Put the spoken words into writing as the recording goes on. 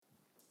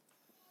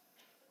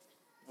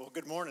Well,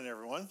 good morning,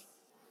 everyone.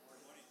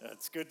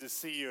 It's good to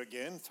see you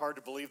again. It's hard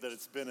to believe that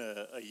it's been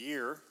a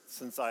year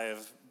since I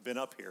have been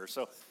up here.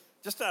 So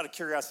just out of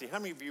curiosity, how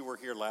many of you were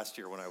here last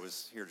year when I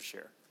was here to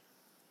share?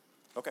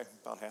 Okay,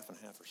 about half and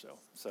half or so.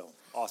 So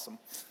awesome.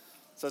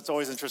 So it's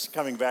always interesting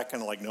coming back,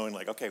 kind of like knowing,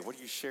 like, okay, what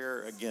do you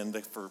share again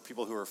for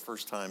people who are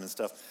first time and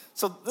stuff?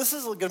 So this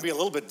is going to be a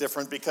little bit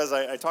different because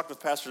I talked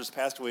with pastors this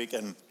past week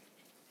and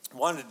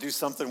wanted to do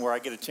something where I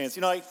get a chance.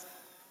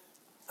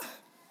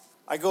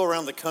 I go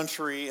around the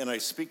country and I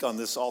speak on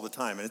this all the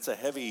time, and it's a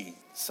heavy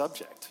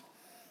subject.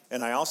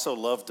 And I also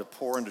love to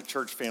pour into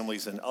church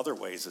families in other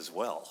ways as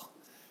well.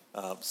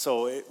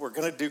 We're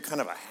going to do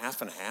kind of a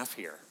half and half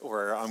here,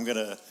 where I'm going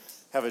to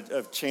have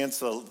a chance,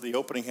 the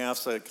opening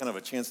half's kind of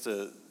a chance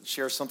to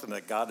share something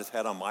that God has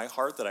had on my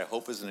heart that I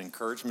hope is an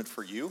encouragement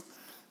for you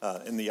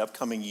in the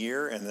upcoming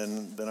year.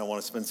 And then I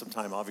want to spend some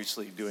time,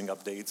 obviously, doing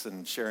updates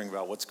and sharing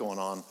about what's going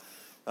on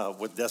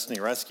with Destiny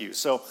Rescue.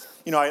 So,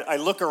 I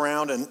look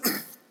around and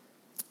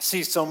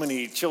see so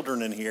many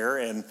children in here,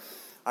 and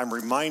I'm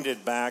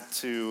reminded back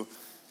to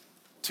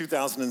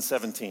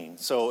 2017.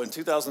 So in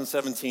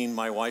 2017,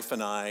 my wife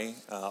and I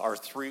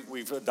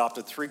we've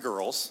adopted three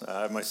girls.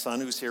 My son,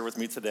 who's here with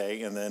me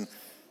today, and then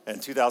in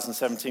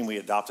 2017, we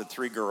adopted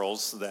three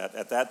girls that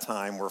at that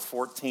time were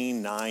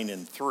 14, 9,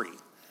 and 3.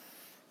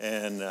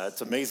 And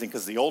it's amazing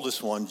because the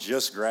oldest one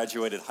just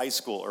graduated high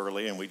school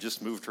early, and we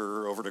just moved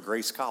her over to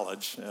Grace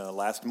College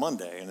last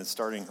Monday, and she's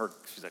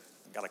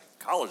got a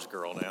college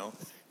girl now.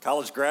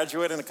 College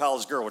graduate and a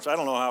college girl, which I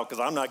don't know how, because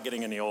I'm not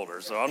getting any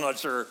older, so I'm not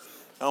sure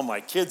how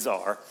my kids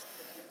are.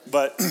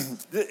 But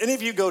any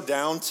of you go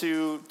down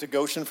to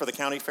Goshen for the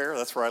county fair?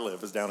 That's where I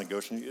live, is down in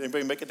Goshen.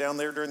 Anybody make it down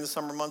there during the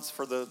summer months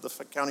for the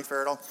county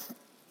fair at all?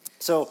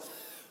 So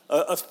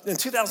in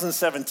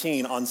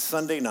 2017, on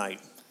Sunday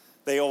night,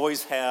 they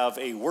always have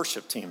a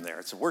worship team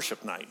there. It's a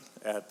worship night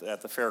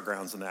at the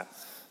fairgrounds and that.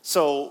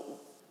 So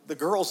the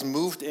girls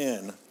moved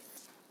in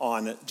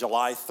on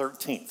July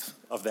 13th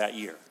of that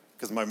year,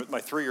 because my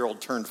 3-year-old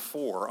turned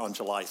 4 on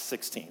July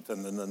 16th,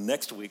 and then the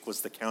next week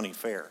was the county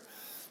fair.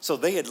 So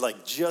they had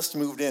just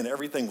moved in.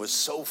 Everything was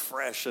so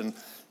fresh, and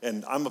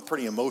I'm a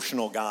pretty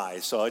emotional guy,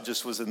 so I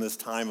just was in this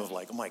time of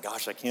oh my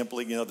gosh, I can't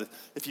believe,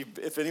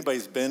 if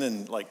anybody's been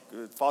in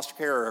foster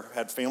care or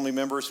had family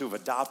members who've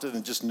adopted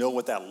and just know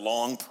what that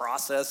long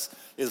process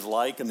is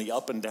like and the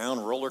up and down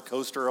roller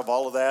coaster of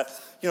all of that,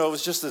 it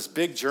was just this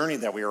big journey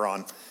that we were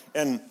on.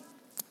 And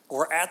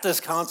we're at this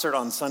concert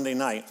on Sunday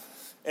night,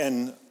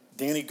 and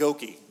Danny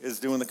Goki is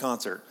doing the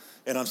concert,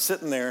 and I'm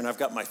sitting there, and I've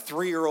got my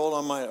 3-year-old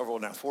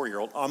now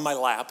 4-year-old on my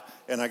lap,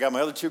 and I got my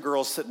other 2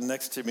 girls sitting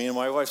next to me, and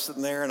my wife's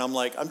sitting there, and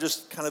I'm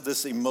just kind of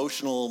this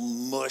emotional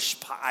mush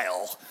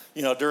pile,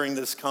 during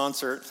this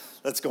concert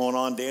that's going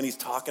on. Danny's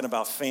talking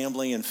about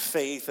family and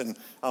faith, and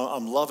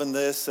I'm loving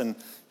this, and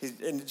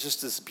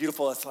just this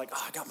beautiful, it's I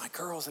got my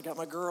girls,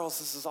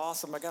 this is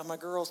awesome, I got my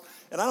girls.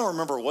 And I don't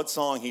remember what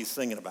song he's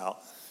singing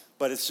about,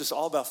 but it's just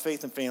all about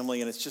faith and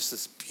family, and it's just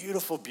this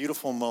beautiful,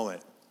 beautiful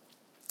moment.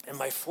 And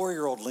my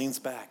 4-year-old leans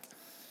back,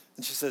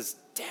 and she says,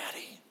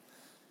 "Daddy,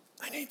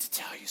 I need to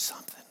tell you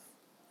something."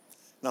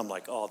 And I'm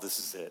like, oh, this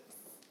is it.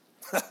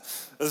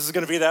 This is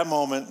going to be that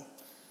moment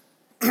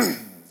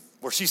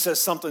where she says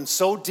something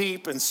so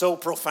deep and so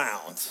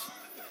profound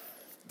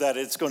that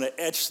it's going to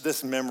etch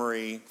this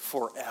memory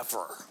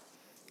forever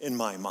in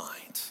my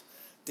mind.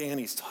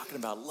 Danny's talking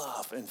about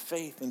love and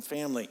faith and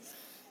family.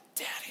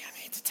 "Daddy,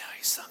 I need to tell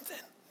you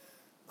something."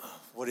 "Oh,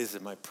 what is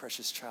it, my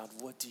precious child?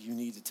 What do you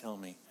need to tell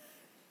me?"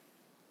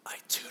 "I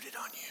tooted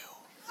on you."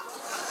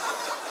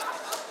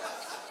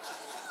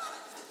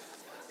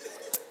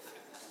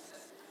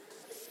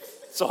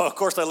 So, of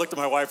course, I looked at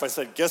my wife. I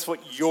said, "Guess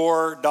what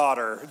your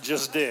daughter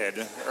just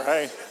did,"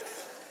 right?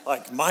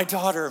 My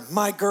daughter,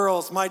 my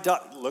girls, my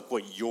daughter. Look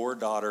what your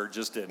daughter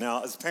just did.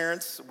 Now, as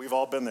parents, we've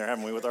all been there,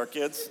 haven't we, with our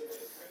kids?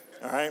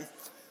 All right?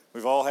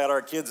 We've all had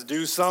our kids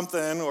do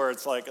something where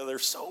it's they're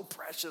so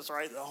precious,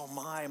 right? Oh,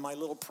 my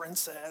little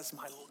princess,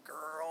 my little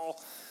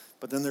girl.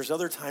 But then there's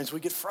other times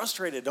we get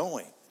frustrated, don't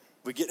we?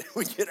 We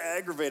get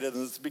aggravated,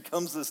 and it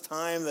becomes this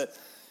time that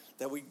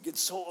we get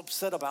so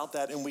upset about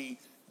that, and we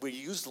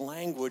use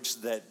language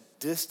that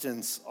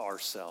distance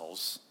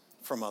ourselves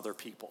from other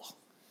people.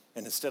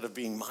 And instead of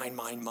being mine,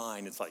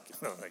 it's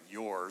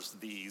yours,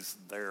 these,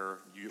 their,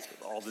 you,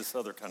 all this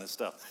other kind of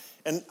stuff.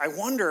 And I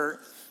wonder,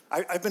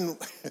 I've been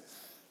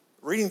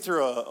reading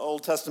through an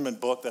Old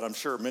Testament book that I'm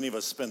sure many of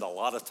us spend a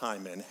lot of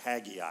time in,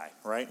 Haggai,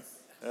 right?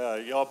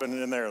 Y'all been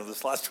in there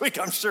this last week,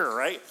 I'm sure,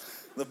 right?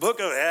 The book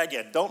of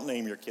Haggai. Don't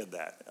name your kid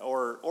that,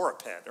 or a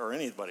pet, or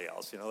anybody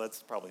else.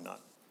 That's probably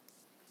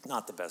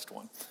not the best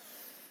one.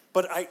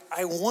 But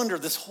I wonder,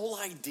 this whole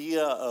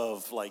idea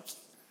of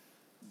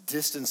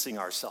distancing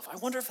ourselves, I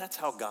wonder if that's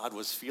how God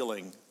was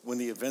feeling when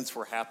the events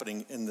were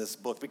happening in this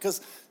book.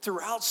 Because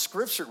throughout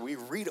Scripture, we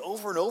read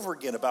over and over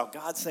again about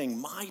God saying,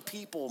 "My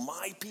people,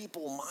 my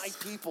people, my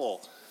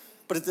people."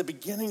 But at the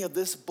beginning of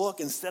this book,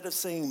 instead of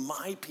saying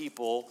 "my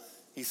people,"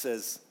 he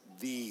says,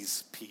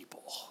 "these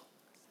people."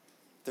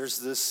 There's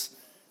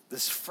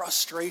this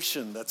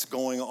frustration that's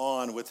going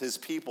on with his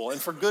people, and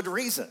for good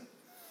reason.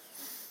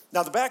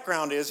 Now, the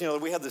background is,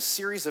 we had this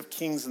series of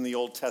kings in the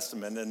Old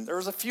Testament, and there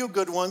was a few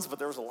good ones, but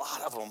there was a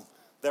lot of them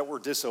that were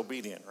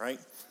disobedient, right?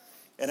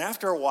 And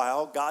after a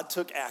while, God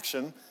took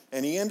action,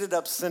 and he ended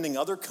up sending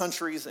other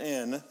countries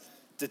in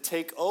to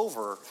take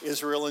over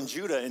Israel and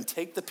Judah and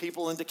take the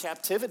people into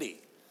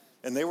captivity.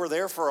 And they were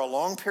there for a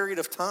long period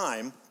of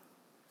time,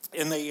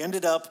 and they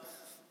ended up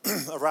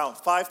around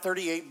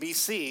 538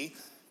 BC,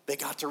 they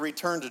got to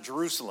return to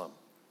Jerusalem.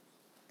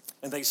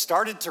 And they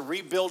started to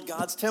rebuild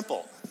God's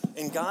temple.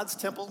 And God's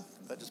temple,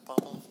 did that just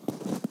pop off?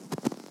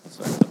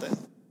 Sorry about that.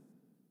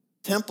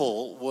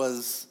 Temple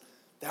was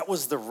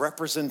the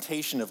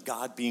representation of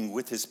God being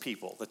with his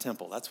people, the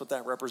temple. That's what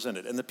that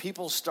represented. And the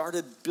people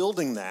started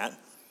building that,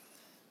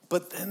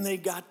 but then they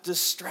got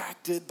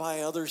distracted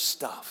by other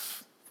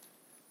stuff.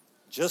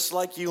 Just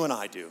like you and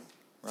I do,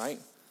 right?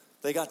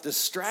 They got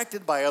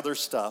distracted by other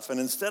stuff, and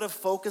instead of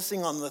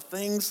focusing on the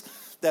things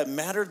that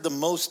mattered the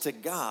most to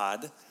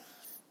God,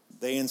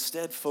 they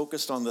instead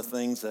focused on the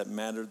things that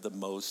mattered the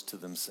most to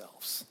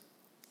themselves.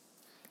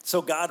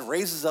 So God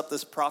raises up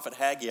this prophet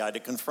Haggai to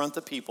confront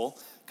the people,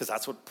 because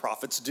that's what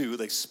prophets do.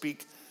 They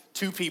speak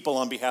to people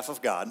on behalf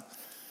of God.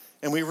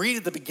 And we read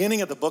at the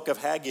beginning of the book of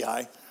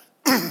Haggai,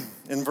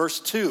 in verse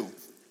 2,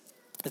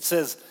 it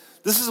says,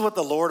 "This is what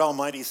the Lord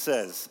Almighty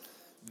says.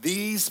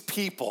 These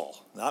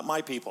people," not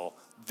my people,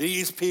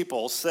 "these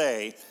people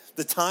say,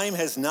 the time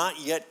has not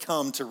yet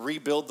come to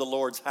rebuild the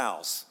Lord's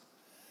house."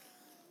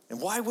 And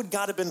why would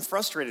God have been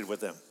frustrated with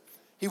them?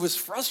 He was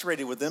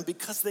frustrated with them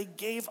because they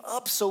gave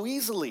up so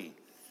easily.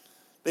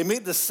 They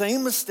made the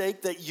same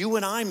mistake that you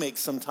and I make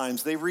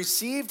sometimes. They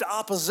received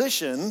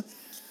opposition,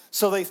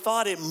 so they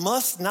thought it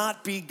must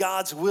not be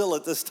God's will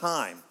at this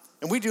time.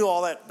 And we do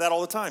all that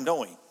all the time,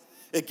 don't we?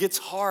 It gets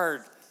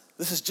hard.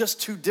 This is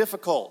just too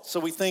difficult. So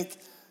we think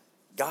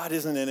God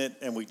isn't in it,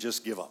 and we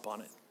just give up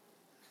on it.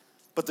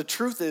 But the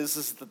truth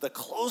is that the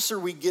closer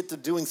we get to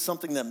doing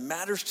something that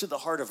matters to the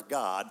heart of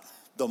God,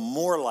 the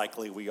more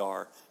likely we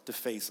are to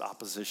face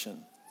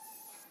opposition.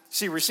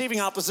 See, receiving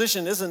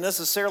opposition isn't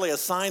necessarily a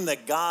sign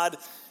that God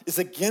is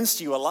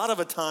against you. A lot of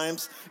the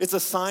times, it's a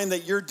sign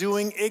that you're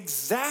doing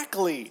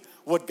exactly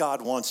what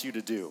God wants you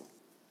to do.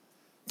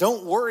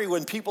 Don't worry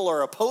when people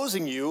are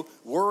opposing you.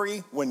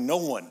 Worry when no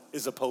one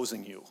is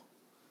opposing you.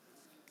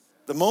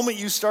 The moment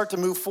you start to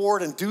move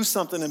forward and do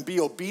something and be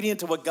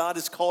obedient to what God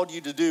has called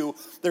you to do,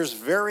 there's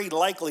very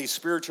likely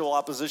spiritual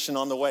opposition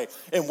on the way.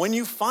 And when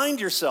you find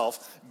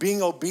yourself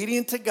being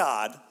obedient to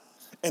God,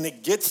 and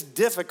it gets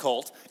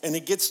difficult, and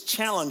it gets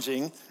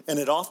challenging, and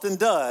it often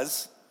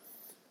does,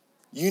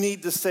 you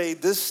need to say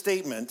this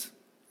statement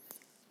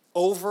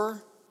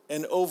over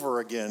and over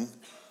again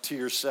to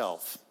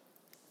yourself.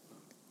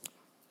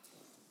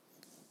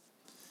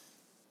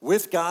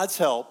 With God's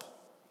help,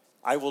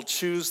 I will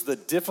choose the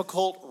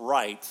difficult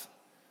right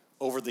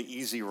over the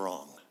easy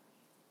wrong.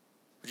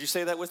 Would you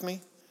say that with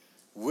me?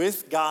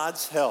 With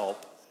God's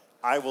help,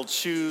 I will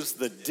choose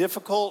the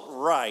difficult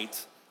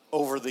right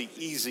over the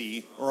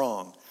easy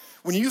wrong.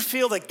 When you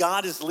feel that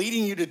God is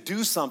leading you to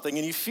do something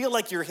and you feel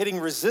like you're hitting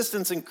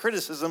resistance and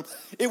criticism,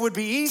 it would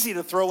be easy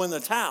to throw in the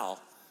towel,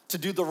 to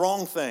do the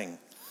wrong thing.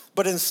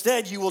 But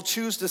instead, you will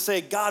choose to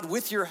say, God,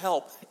 with your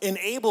help,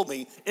 enable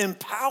me,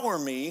 empower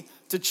me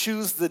to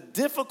choose the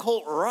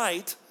difficult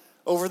right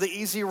over the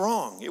easy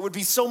wrong. It would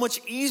be so much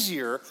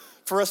easier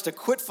for us to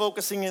quit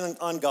focusing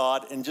on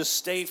God and just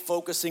stay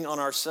focusing on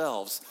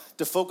ourselves,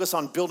 to focus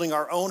on building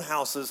our own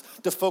houses,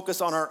 to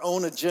focus on our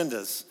own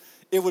agendas.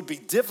 It would be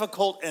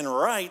difficult and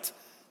right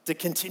to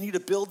continue to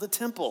build the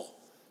temple.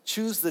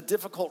 Choose the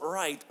difficult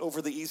right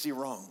over the easy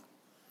wrong.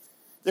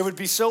 It would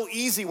be so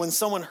easy when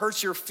someone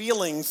hurts your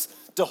feelings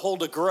to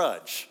hold a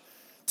grudge,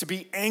 to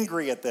be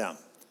angry at them.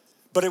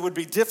 But it would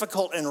be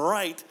difficult and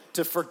right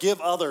to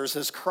forgive others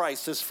as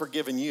Christ has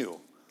forgiven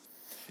you.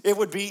 It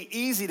would be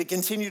easy to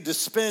continue to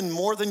spend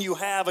more than you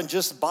have and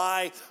just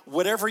buy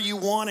whatever you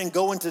want and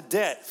go into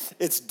debt.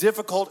 It's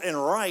difficult and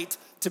right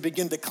to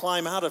begin to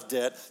climb out of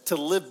debt, to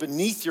live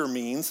beneath your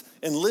means,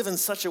 and live in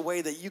such a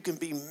way that you can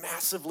be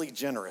massively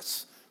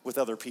generous with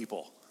other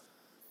people.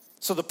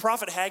 So the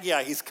prophet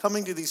Haggai, he's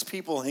coming to these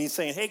people and he's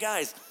saying, hey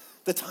guys,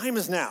 the time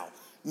is now.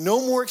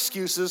 No more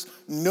excuses,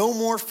 no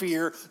more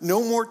fear,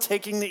 no more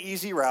taking the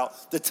easy route.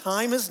 The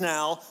time is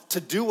now to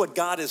do what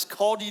God has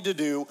called you to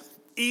do,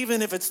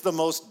 even if it's the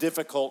most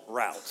difficult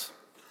route.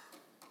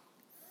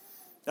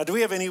 Now, do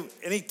we have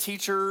any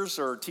teachers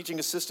or teaching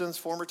assistants,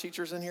 former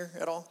teachers in here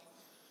at all?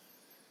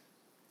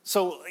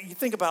 So you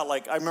think about,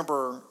 I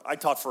remember I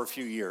taught for a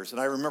few years,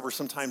 and I remember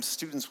sometimes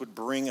students would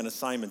bring an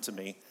assignment to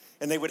me,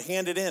 and they would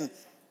hand it in.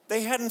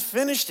 They hadn't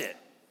finished it.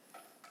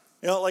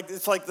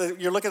 It's like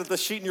you're looking at the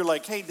sheet, and you're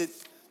like, hey,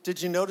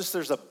 did you notice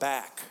there's a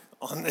back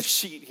on the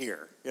sheet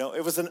here?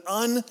 It was an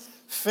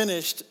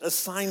unfinished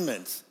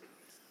assignment.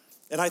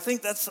 And I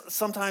think that's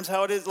sometimes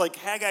how it is. Like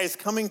Haggai is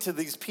coming to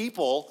these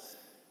people,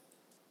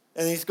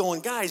 and he's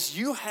going, guys,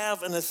 you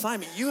have an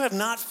assignment. You have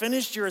not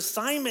finished your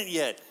assignment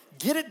yet.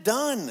 Get it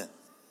done.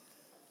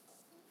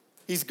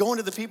 He's going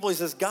to the people. He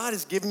says, God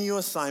has given you an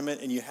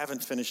assignment and you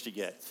haven't finished it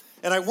yet.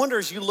 And I wonder,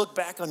 as you look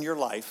back on your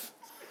life,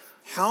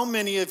 how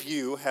many of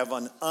you have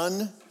an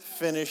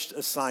unfinished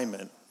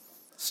assignment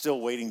still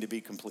waiting to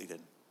be completed?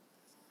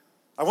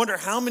 I wonder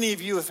how many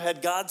of you have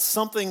had God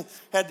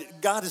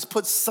has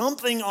put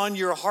something on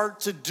your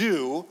heart to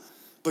do,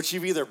 but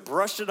you've either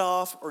brushed it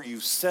off or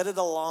you've set it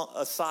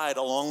aside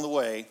along the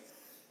way,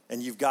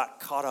 and you've got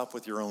caught up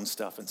with your own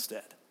stuff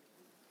instead.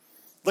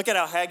 Look at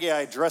how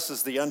Haggai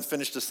addresses the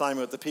unfinished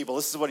assignment with the people.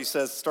 This is what he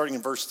says, starting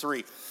in verse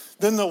 3.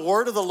 Then the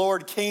word of the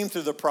Lord came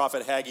through the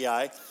prophet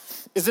Haggai.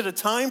 Is it a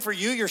time for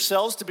you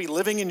yourselves to be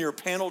living in your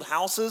paneled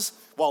houses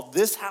while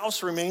this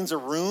house remains a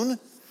ruin?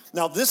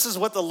 Now this is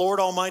what the Lord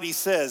Almighty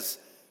says.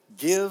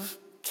 Give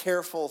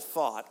careful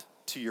thought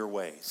to your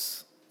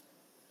ways.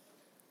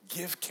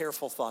 Give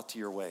careful thought to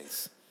your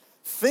ways.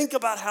 Think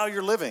about how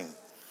you're living.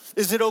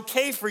 Is it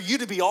okay for you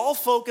to be all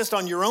focused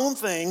on your own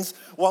things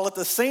while at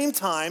the same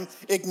time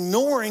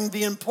ignoring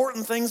the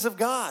important things of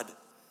God?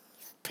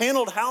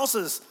 Paneled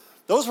houses,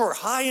 those were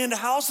high-end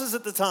houses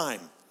at the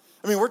time.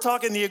 I mean, we're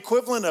talking the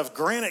equivalent of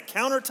granite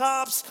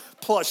countertops,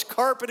 plush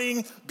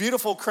carpeting,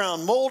 beautiful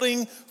crown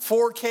molding,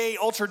 4K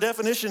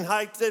ultra-definition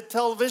high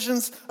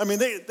televisions. I mean,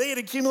 they had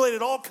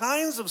accumulated all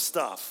kinds of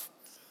stuff.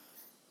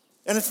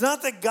 And it's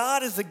not that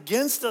God is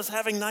against us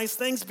having nice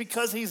things,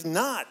 because he's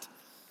not.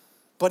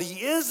 But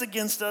he is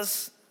against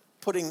us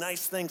putting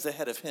nice things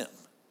ahead of him.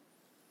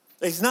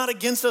 He's not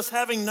against us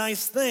having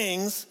nice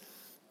things,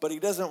 but he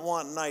doesn't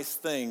want nice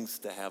things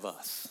to have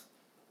us.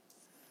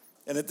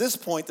 And at this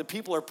point, the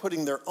people are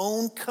putting their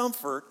own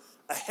comfort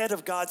ahead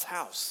of God's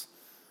house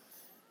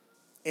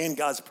and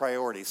God's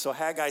priorities. So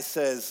Haggai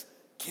says,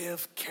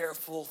 give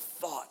careful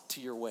thought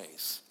to your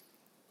ways.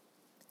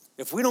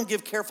 If we don't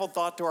give careful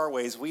thought to our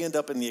ways, we end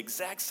up in the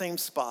exact same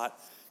spot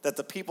that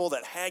the people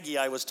that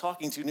Haggai was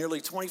talking to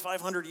nearly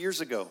 2,500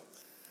 years ago.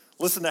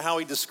 Listen to how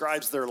he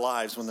describes their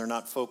lives when they're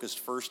not focused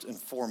first and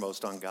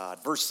foremost on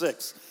God. Verse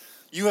 6,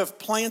 you have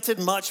planted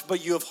much,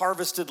 but you have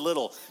harvested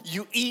little.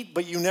 You eat,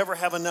 but you never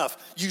have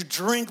enough. You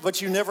drink,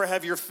 but you never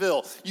have your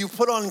fill. You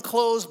put on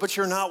clothes, but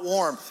you're not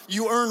warm.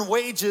 You earn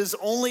wages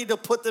only to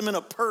put them in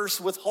a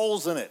purse with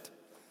holes in it.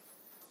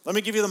 Let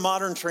me give you the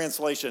modern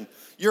translation.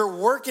 You're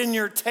working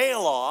your tail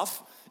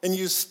off, and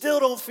you still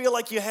don't feel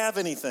like you have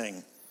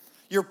anything.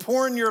 You're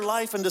pouring your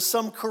life into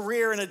some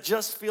career and it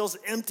just feels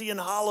empty and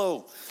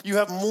hollow. You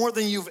have more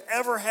than you've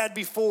ever had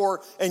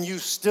before and you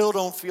still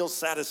don't feel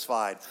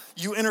satisfied.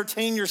 You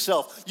entertain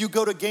yourself. You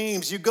go to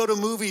games. You go to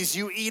movies.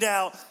 You eat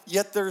out.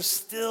 Yet there's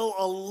still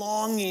a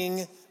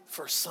longing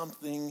for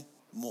something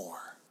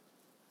more.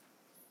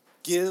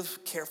 Give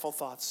careful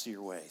thoughts to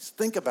your ways.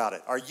 Think about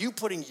it. Are you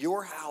putting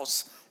your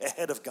house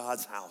ahead of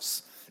God's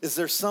house? Is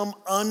there some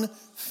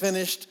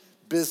unfinished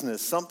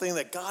business, something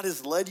that God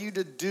has led you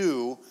to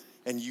do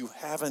and you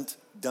haven't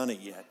done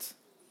it yet?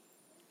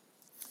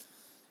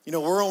 You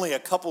know, we're only a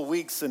couple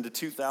weeks into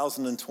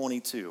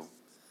 2022.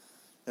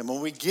 And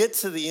when we get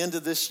to the end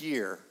of this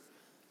year,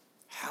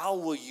 how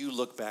will you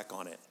look back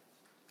on it?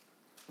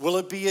 Will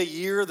it be a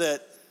year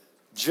that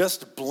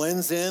just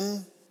blends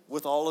in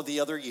with all of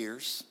the other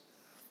years?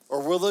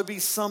 Or will there be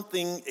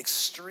something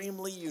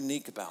extremely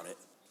unique about it?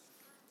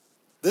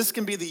 This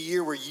can be the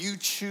year where you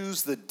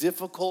choose the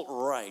difficult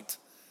right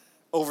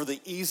over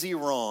the easy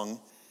wrong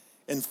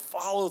and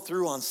follow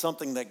through on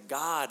something that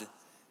God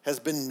has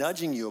been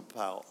nudging you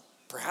about,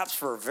 perhaps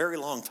for a very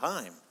long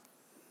time.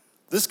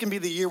 This can be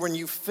the year when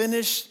you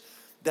finish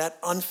that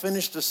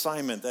unfinished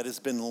assignment that has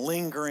been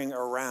lingering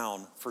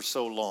around for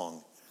so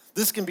long.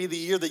 This can be the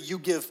year that you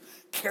give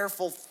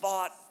careful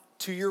thought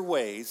to your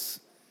ways,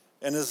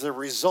 and as a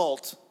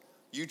result,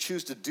 you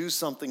choose to do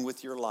something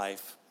with your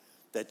life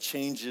that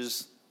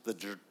changes the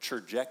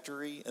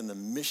trajectory and the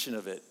mission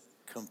of it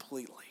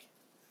completely.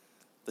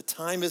 The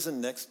time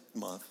isn't next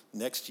month,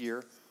 next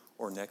year,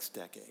 or next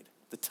decade.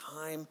 The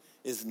time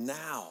is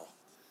now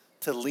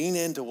to lean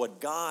into what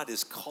God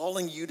is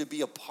calling you to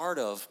be a part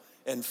of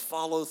and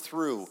follow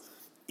through,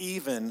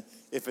 even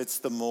if it's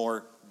the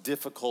more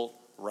difficult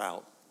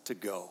route to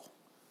go.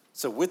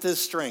 So with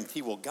his strength,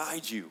 he will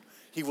guide you,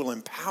 he will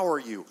empower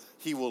you,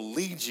 he will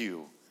lead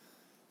you,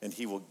 and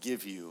he will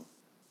give you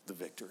the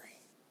victory.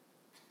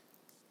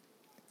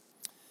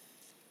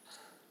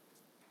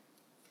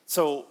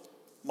 So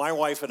my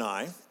wife and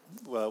I,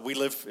 we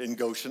live in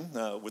Goshen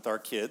with our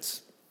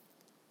kids,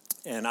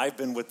 and I've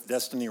been with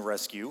Destiny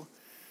Rescue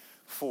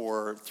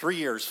for 3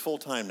 years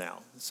full-time now.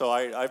 So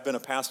I've been a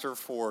pastor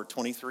for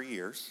 23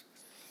 years,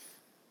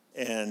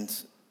 and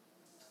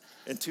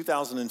in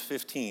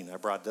 2015, I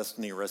brought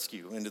Destiny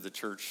Rescue into the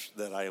church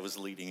that I was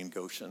leading in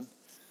Goshen,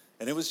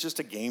 and it was just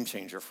a game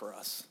changer for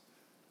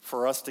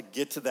us to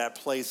get to that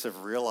place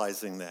of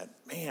realizing that,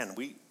 man,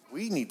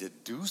 we need to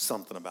do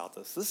something about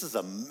this. This is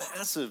a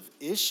massive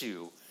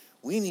issue.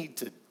 We need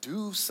to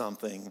do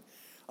something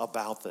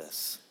about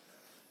this.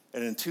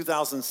 And in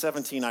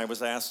 2017, I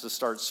was asked to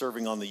start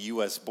serving on the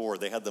U.S.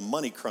 board. They had the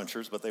money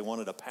crunchers, but they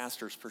wanted a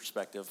pastor's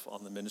perspective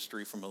on the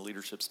ministry from a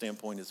leadership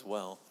standpoint as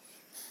well.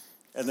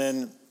 And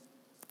then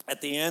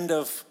at the end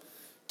of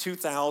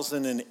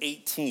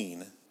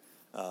 2018,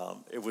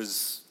 it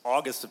was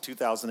August of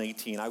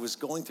 2018, I was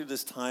going through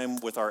this time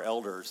with our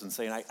elders and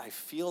saying, I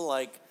feel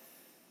like,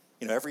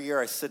 every year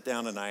I sit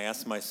down and I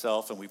ask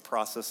myself, and we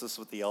process this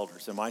with the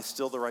elders, am I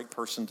still the right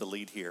person to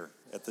lead here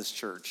at this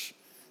church?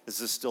 Is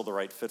this still the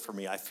right fit for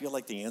me? I feel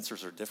like the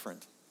answers are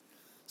different.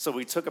 So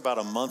we took about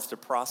a month to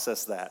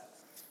process that,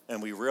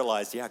 and we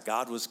realized,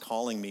 God was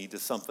calling me to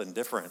something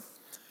different.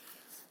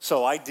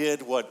 So I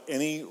did what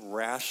any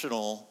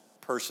rational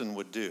person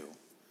would do.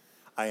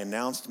 I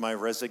announced my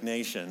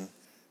resignation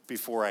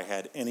before I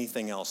had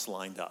anything else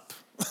lined up,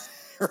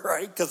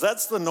 right? Because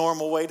that's the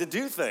normal way to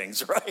do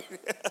things, right?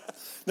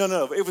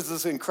 No, it was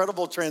this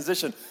incredible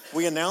transition.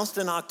 We announced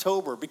in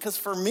October because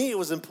for me it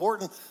was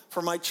important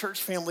for my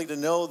church family to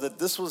know that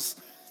this was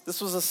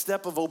a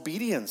step of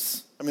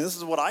obedience. I mean, this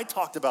is what I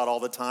talked about all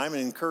the time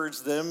and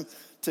encouraged them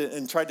to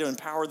and tried to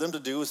empower them to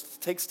do is to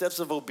take steps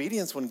of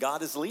obedience when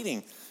God is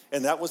leading.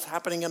 And that was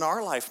happening in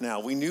our life now.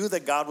 We knew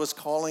that God was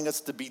calling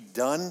us to be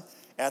done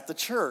at the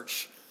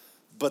church,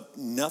 but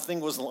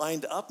nothing was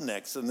lined up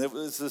next. And it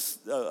was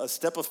a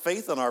step of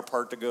faith on our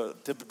part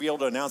to be able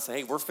to announce,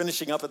 hey, we're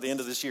finishing up at the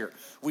end of this year.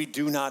 We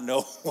do not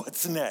know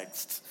what's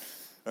next,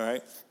 all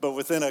right? But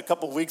within a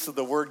couple of weeks of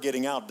the word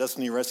getting out,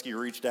 Destiny Rescue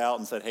reached out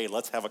and said, hey,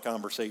 let's have a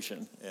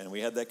conversation. And we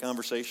had that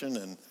conversation,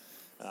 and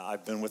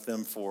I've been with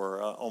them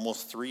for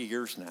almost 3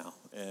 years now,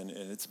 and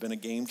it's been a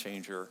game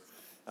changer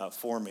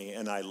for me.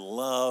 And I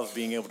love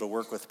being able to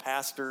work with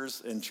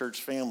pastors and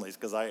church families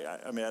because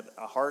I mean, at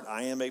heart,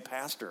 I am a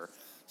pastor.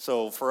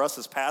 So for us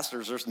as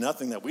pastors, there's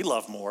nothing that we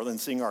love more than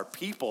seeing our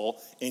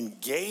people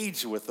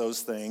engage with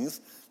those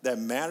things that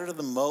matter to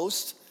the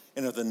most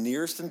and are the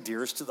nearest and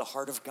dearest to the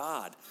heart of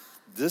God.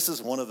 This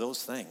is one of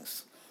those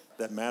things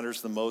that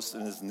matters the most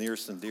and is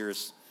nearest and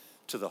dearest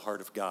to the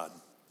heart of God.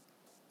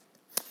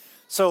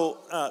 So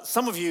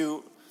some of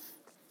you,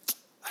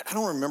 I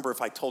don't remember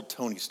if I told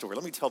Tony's story.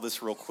 Let me tell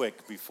this real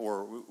quick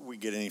before we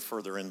get any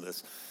further into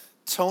this.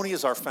 Tony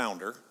is our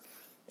founder,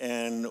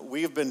 and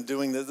we have been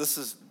doing this. This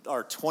is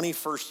our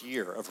 21st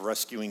year of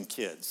rescuing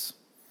kids.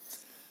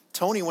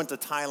 Tony went to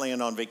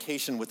Thailand on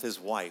vacation with his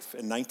wife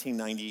in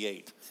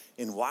 1998,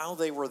 and while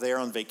they were there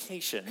on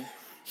vacation,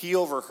 he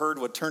overheard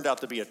what turned out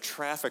to be a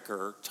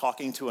trafficker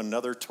talking to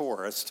another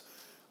tourist,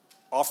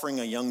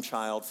 offering a young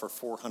child for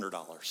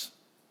 $400.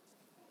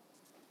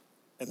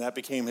 And that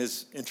became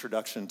his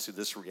introduction to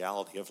this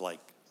reality of like,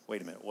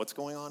 wait a minute, what's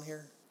going on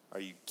here? Are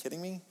you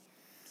kidding me?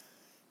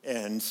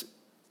 And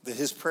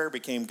his prayer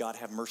became, God,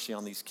 have mercy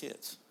on these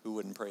kids. Who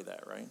wouldn't pray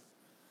that, right?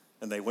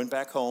 And they went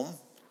back home.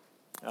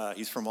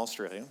 He's from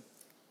Australia.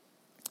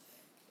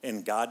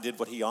 And God did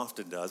what he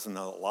often does in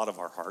a lot of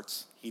our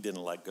hearts. He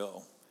didn't let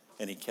go.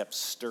 And he kept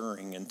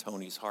stirring in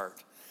Tony's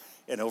heart.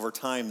 And over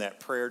time, that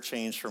prayer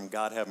changed from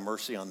God have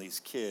mercy on these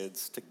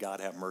kids to God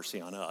have mercy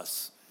on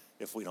us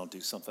if we don't do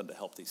something to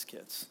help these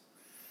kids.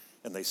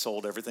 And they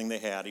sold everything they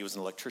had. He was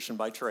an electrician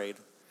by trade.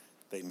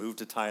 They moved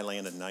to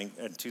Thailand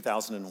in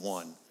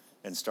 2001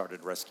 and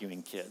started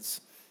rescuing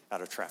kids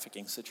out of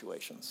trafficking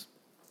situations.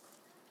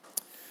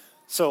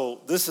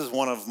 So this is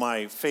one of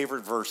my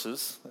favorite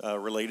verses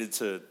related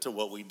to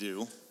what we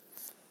do.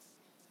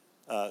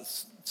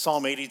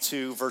 Psalm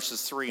 82,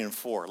 verses 3 and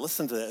 4.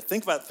 Listen to that.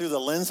 Think about it through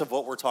the lens of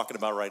what we're talking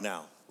about right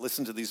now.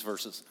 Listen to these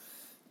verses.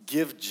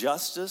 Give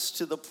justice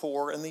to the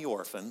poor and the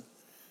orphan.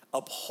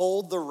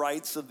 Uphold the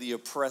rights of the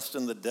oppressed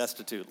and the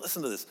destitute.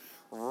 Listen to this.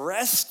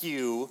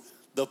 Rescue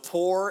the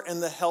poor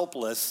and the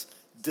helpless.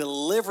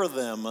 Deliver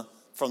them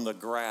from the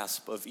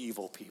grasp of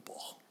evil people.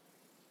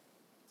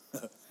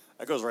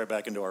 That goes right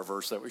back into our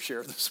verse that we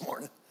shared this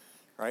morning,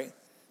 right?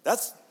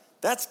 That's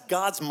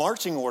God's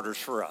marching orders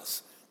for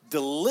us.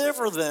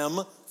 Deliver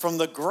them from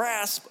the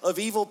grasp of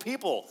evil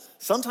people.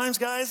 Sometimes,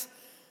 guys,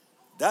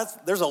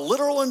 there's a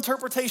literal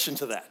interpretation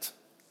to that.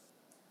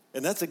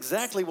 And that's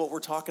exactly what we're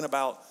talking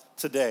about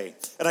today.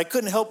 And I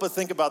couldn't help but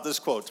think about this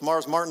quote.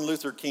 Tomorrow's Martin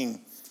Luther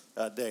King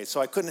Day, so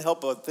I couldn't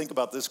help but think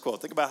about this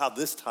quote. Think about how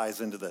this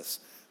ties into this.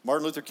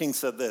 Martin Luther King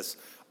said this,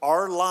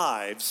 our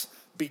lives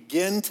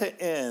begin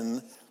to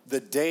end the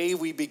day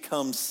we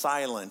become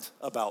silent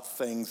about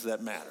things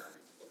that matter.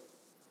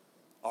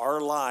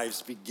 Our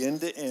lives begin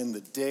to end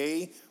the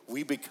day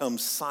we become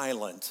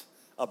silent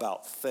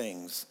about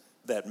things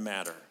that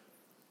matter.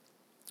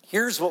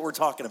 Here's what we're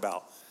talking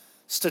about,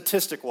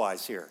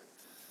 statistic-wise here.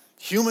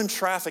 Human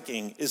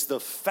trafficking is the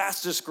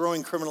fastest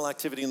growing criminal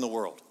activity in the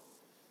world.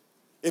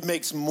 It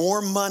makes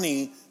more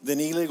money than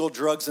illegal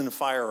drugs and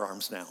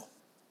firearms now.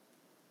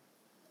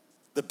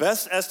 The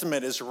best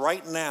estimate is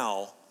right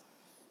now,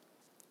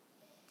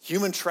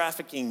 human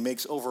trafficking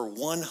makes over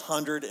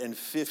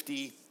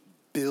 $150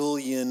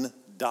 billion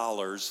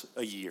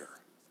a year.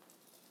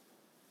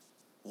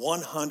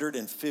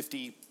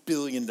 $150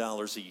 billion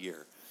a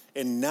year.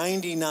 And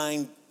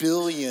 99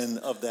 billion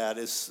of that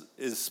is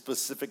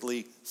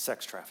specifically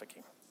sex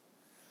trafficking.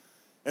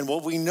 And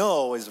what we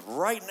know is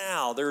right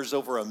now there's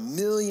over 1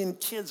 million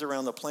kids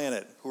around the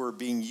planet who are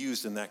being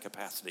used in that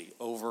capacity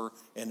over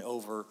and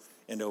over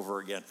and over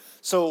again.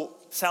 So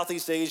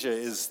Southeast Asia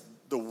is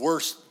the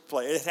worst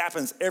place. It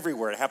happens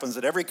everywhere. It happens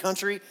in every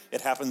country. It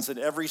happens in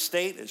every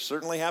state. It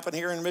certainly happened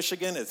here in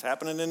Michigan. It's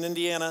happening in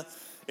Indiana.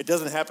 It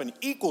doesn't happen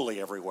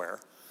equally everywhere.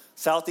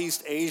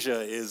 Southeast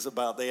Asia is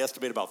they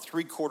estimate about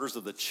 3/4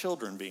 of the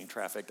children being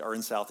trafficked are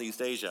in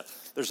Southeast Asia.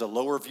 There's a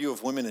lower view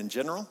of women in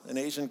general in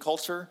Asian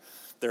culture.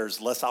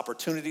 There's less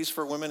opportunities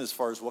for women as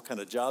far as what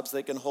kind of jobs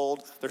they can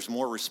hold. There's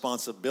more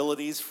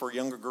responsibilities for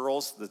younger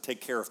girls to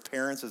take care of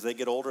parents as they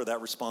get older.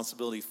 That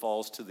responsibility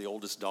falls to the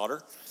oldest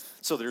daughter.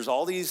 So there's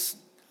all these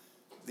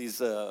things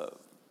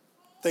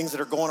that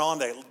are going on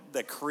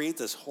that create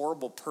this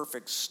horrible,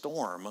 perfect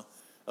storm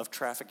of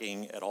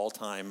trafficking at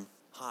all-time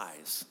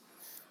highs.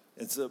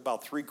 It's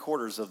about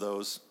 3/4 of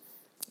those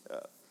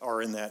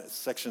are in that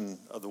section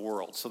of the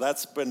world. So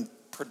that's been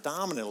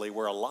predominantly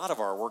where a lot of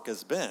our work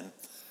has been.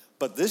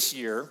 But this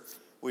year,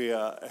 we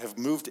have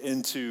moved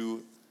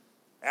into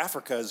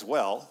Africa as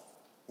well.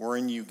 We're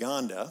in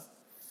Uganda,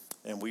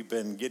 and we've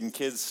been getting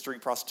kids.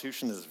 Street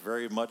prostitution is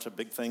very much a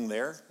big thing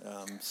there.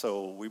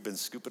 So we've been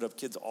scooping up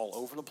kids all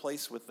over the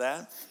place with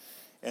that.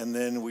 And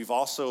then we've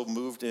also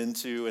moved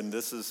into, and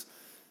there's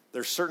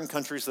certain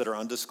countries that are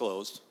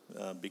undisclosed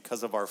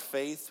because of our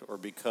faith or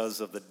because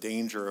of the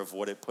danger of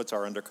what it puts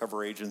our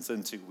undercover agents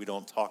into. We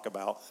don't talk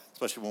about,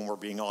 especially when we're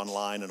being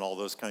online and all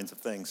those kinds of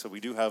things. So we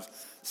do have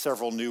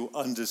several new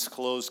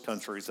undisclosed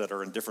countries that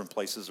are in different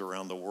places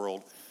around the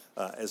world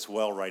as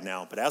well right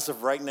now. But as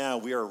of right now,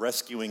 we are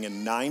rescuing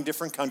in 9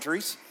 different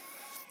countries,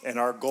 and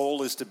our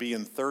goal is to be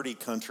in 30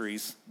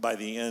 countries by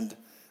the end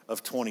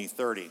of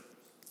 2030.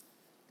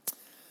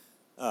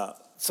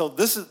 So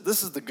this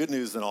is the good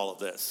news in all of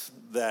this,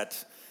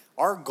 that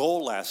our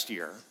goal last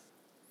year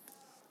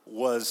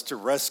was to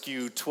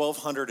rescue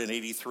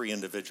 1,283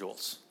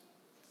 individuals.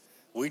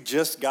 We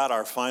just got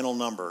our final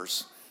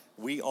numbers.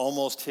 We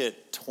almost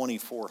hit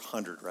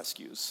 2,400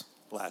 rescues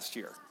last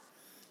year.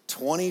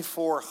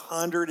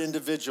 2,400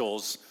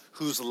 individuals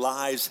whose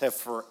lives have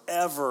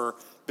forever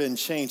been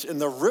changed. And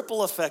the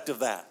ripple effect of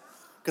that,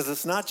 because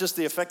it's not just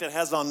the effect it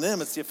has on them,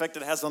 it's the effect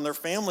it has on their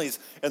families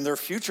and their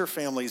future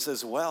families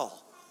as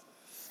well.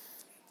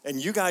 And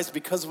you guys,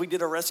 because we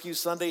did a Rescue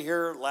Sunday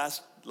here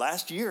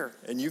last year,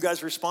 and you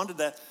guys responded to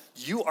that,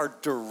 you are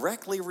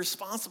directly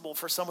responsible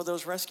for some of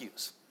those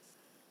rescues.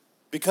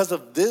 Because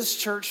of this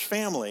church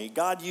family,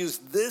 God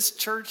used this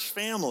church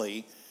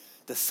family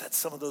to set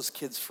some of those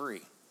kids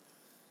free.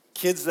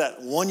 Kids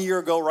that 1 year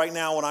ago, right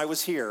now when I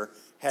was here,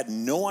 had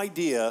no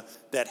idea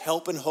that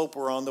help and hope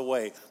were on the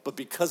way. But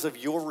because of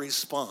your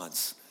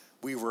response,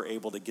 we were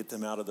able to get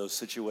them out of those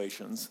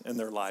situations, and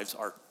their lives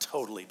are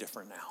totally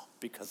different now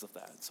because of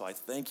that. So I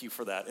thank you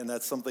for that, and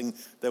that's something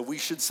that we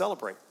should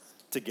celebrate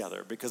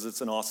together because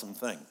it's an awesome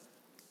thing.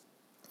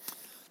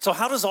 So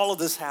how does all of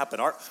this happen?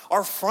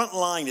 Our front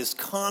line is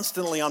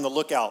constantly on the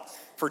lookout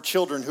for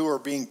children who are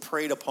being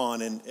preyed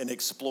upon and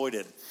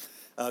exploited.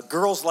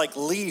 Girls like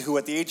Lee, who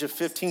at the age of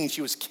 15,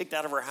 she was kicked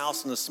out of her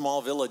house in a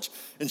small village,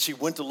 and she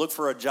went to look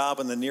for a job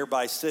in the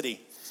nearby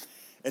city.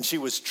 And she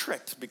was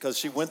tricked because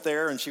she went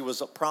there and she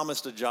was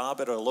promised a job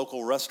at a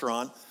local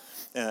restaurant.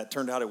 And it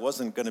turned out it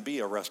wasn't going to be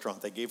a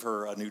restaurant. They gave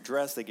her a new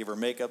dress. They gave her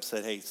makeup,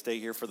 said, hey, stay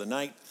here for the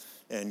night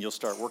and you'll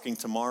start working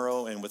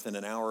tomorrow. And within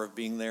an hour of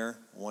being there,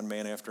 one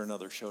man after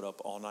another showed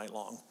up all night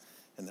long.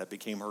 And that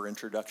became her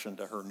introduction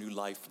to her new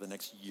life for the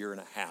next year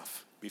and a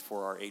half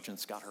before our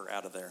agents got her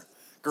out of there.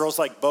 Girls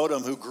like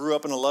Bodum, who grew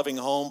up in a loving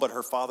home, but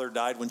her father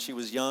died when she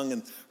was young,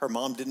 and her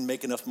mom didn't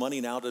make enough money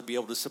now to be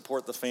able to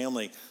support the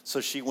family. So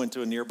she went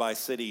to a nearby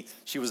city.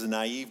 She was a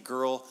naive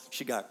girl.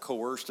 She got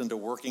coerced into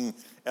working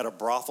at a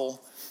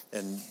brothel,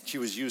 and she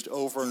was used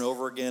over and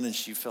over again, and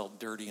she felt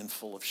dirty and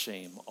full of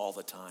shame all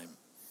the time.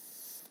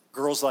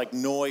 Girls like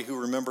Noi, who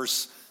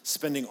remembers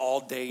spending all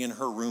day in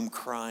her room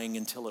crying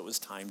until it was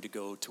time to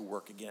go to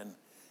work again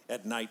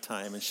at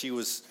nighttime, and she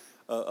was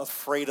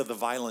afraid of the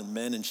violent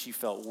men, and she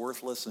felt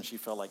worthless, and she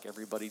felt like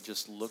everybody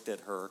just looked at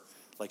her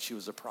like she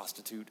was a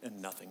prostitute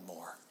and nothing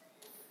more.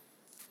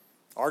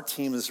 Our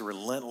team is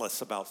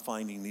relentless about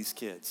finding these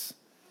kids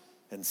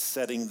and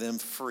setting them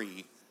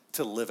free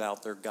to live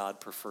out their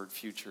God-preferred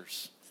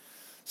futures.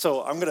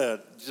 So I'm going to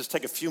just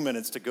take a few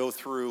minutes to go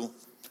through.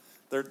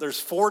 There's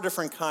 4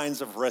 different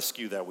kinds of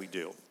rescue that we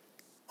do.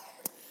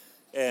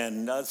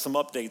 And some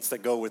updates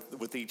that go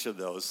with each of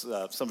those.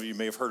 Some of you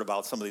may have heard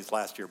about some of these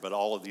last year, but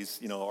all of these,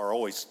 are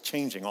always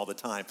changing all the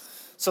time.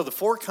 So the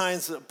 4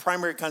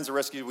 primary kinds of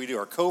rescue we do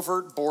are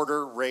covert,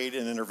 border, raid,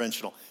 and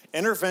interventional.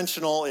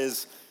 Interventional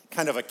is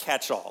kind of a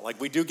catch-all. Like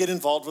we do get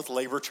involved with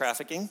labor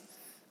trafficking.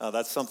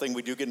 That's something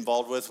we do get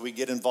involved with. We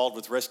get involved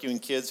with rescuing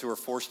kids who are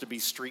forced to be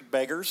street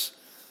beggars.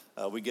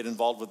 We get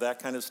involved with that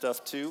kind of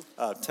stuff too.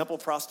 Temple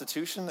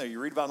prostitution, that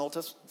you read about in Old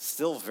Testament,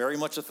 still very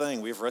much a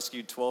thing. We've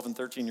rescued 12 and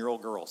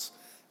 13-year-old girls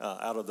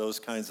out of those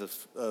kinds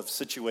of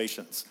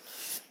situations.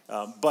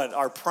 But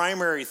our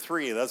primary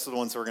 3, that's the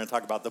ones that we're going to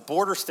talk about. The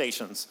border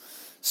stations.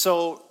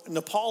 So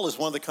Nepal is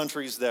one of the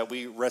countries that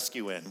we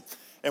rescue in.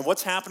 And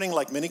what's happening,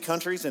 like many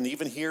countries, and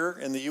even here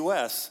in the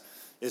U.S.,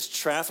 is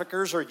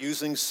traffickers are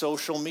using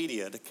social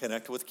media to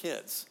connect with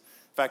kids.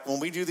 In fact, when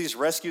we do these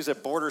rescues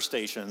at border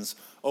stations,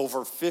 over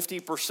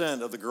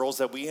 50% of the girls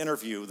that we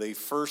interview, they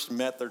first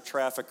met their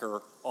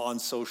trafficker on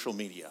social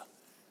media.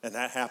 And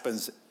that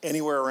happens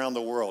anywhere around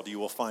the world. You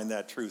will find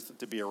that truth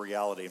to be a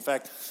reality. In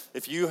fact,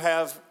 if you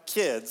have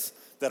kids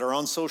that are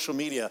on social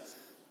media,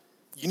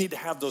 you need to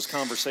have those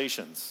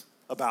conversations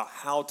about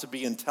how to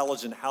be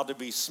intelligent, how to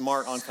be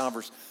smart on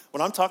converse.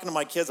 When I'm talking to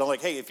my kids, I'm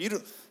like, hey, if you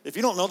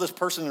don't know this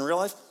person in real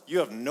life, you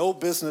have no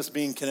business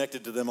being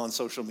connected to them on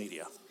social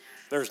media.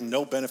 There's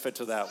no benefit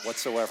to that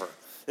whatsoever.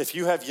 If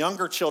you have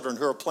younger children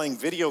who are playing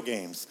video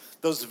games,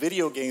 those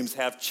video games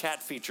have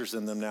chat features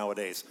in them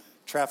nowadays.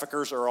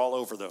 Traffickers are all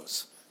over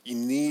those. You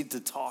need to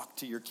talk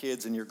to your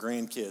kids and your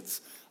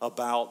grandkids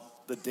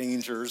about the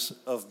dangers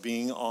of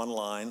being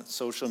online,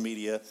 social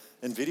media,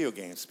 and video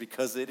games,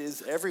 because it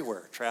is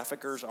everywhere.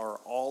 Traffickers are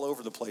all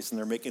over the place, and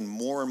they're making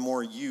more and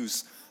more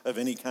use of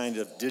any kind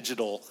of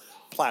digital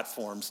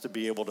platforms to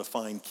be able to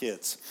find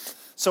kids.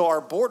 So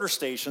our border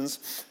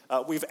stations,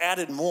 we've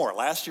added more.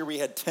 Last year we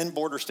had 10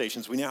 border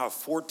stations. We now have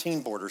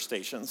 14 border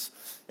stations,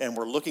 and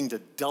we're looking to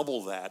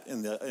double that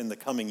in the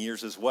coming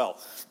years as well.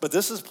 But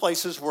this is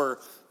places where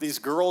these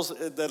girls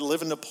that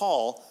live in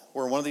Nepal,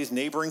 or one of these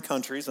neighboring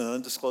countries, an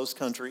undisclosed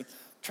country,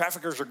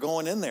 traffickers are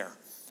going in there,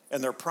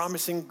 and they're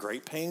promising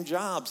great paying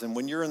jobs. And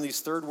when you're in these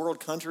third world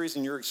countries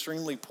and you're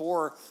extremely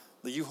poor,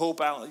 you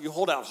hold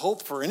out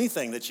hope for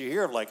anything that you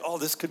hear of, like, oh,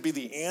 this could be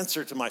the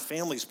answer to my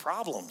family's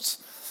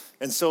problems.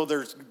 And so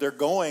they're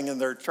going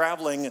and they're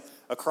traveling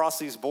across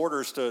these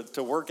borders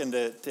to work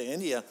into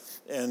India,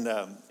 and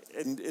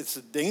it's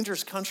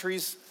dangerous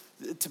countries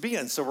to be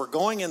in. So we're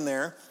going in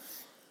there,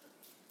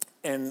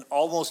 and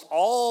almost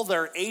all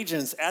their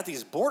agents at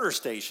these border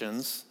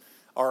stations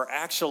are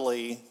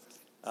actually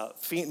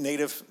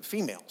native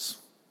females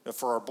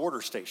for our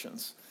border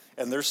stations.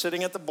 And they're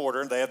sitting at the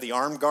border. They have the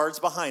armed guards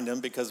behind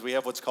them because we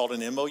have what's called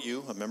an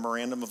MOU, a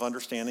Memorandum of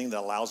Understanding, that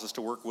allows us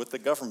to work with the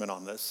government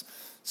on this.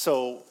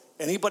 So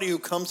anybody who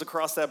comes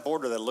across that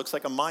border that looks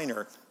like a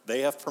minor,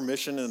 they have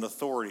permission and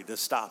authority to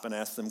stop and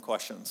ask them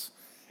questions.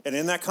 And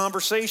in that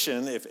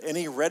conversation, if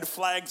any red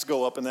flags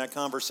go up in that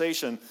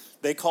conversation,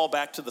 they call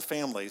back to the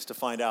families to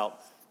find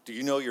out, do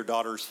you know your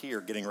daughter's here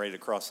getting ready to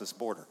cross this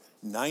border?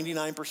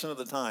 99% of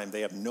the time,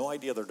 they have no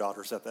idea their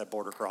daughter's at that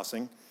border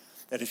crossing.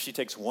 And if she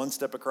takes one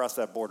step across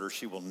that border,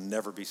 she will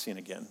never be seen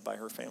again by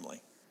her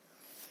family.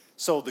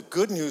 So the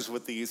good news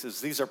with these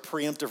is these are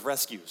preemptive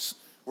rescues.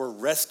 We're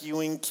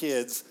rescuing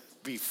kids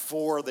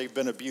before they've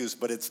been abused,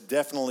 but it's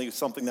definitely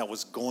something that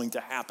was going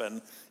to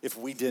happen if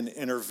we didn't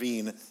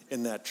intervene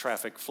in that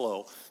traffic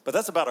flow. But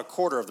that's about a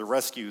quarter of the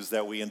rescues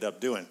that we end up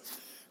doing.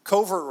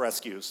 Covert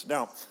rescues.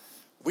 Now,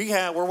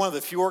 we're one of the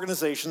few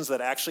organizations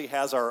that actually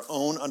has our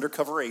own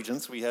undercover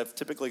agents. We have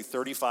typically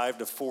 35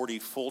 to 40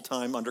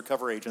 full-time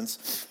undercover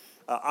agents.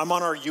 I'm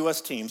on our U.S.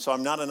 team, so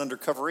I'm not an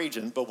undercover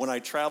agent, but when I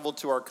travel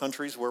to our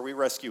countries where we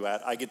rescue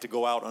at, I get to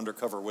go out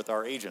undercover with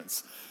our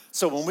agents.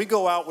 So when we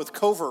go out with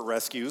covert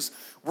rescues,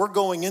 we're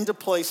going into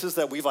places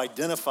that we've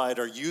identified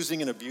are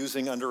using and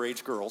abusing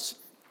underage girls.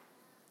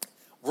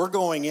 We're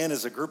going in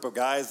as a group of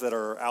guys that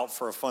are out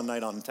for a fun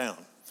night on town.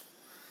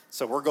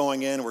 So we're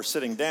going in, we're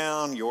sitting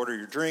down, you order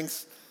your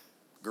drinks,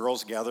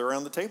 girls gather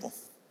around the table,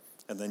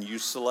 and then you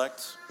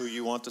select who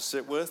you want to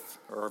sit with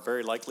or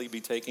very likely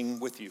be taking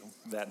with you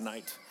that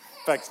night.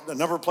 In fact, the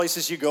number of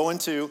places you go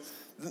into,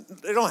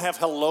 they don't have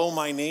hello,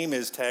 my name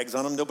is tags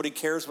on them. Nobody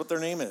cares what their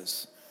name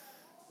is.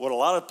 What a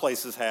lot of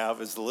places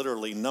have is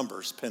literally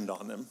numbers pinned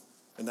on them,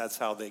 and that's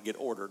how they get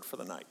ordered for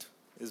the night,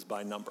 is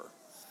by number.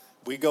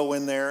 We go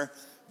in there,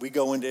 we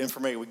go into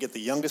information. We get the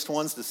youngest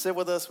ones to sit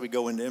with us. We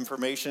go into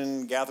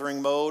information gathering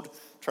mode,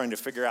 trying to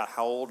figure out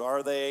how old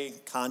are they,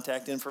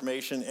 contact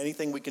information,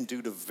 anything we can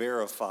do to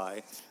verify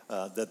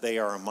that they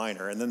are a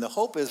minor. And then the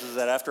hope is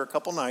that after a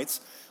couple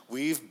nights,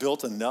 we've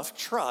built enough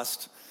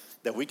trust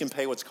that we can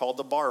pay what's called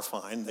the bar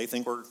fine. They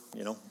think we're,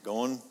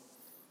 going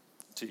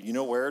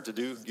to where to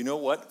do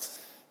what.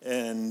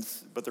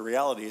 But the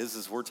reality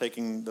is we're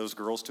taking those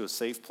girls to a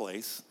safe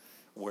place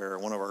where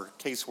one of our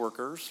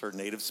caseworkers or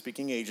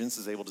native-speaking agents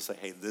is able to say,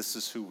 hey, this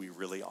is who we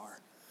really are.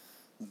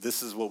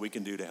 This is what we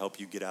can do to help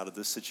you get out of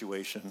this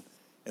situation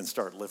and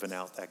start living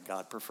out that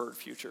God-preferred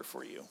future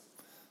for you.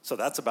 So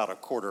that's about a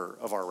quarter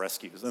of our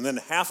rescues. And then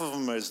half of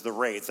them is the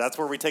raids. That's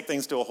where we take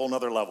things to a whole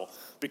nother level.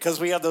 Because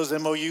we have those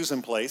MOUs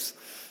in place,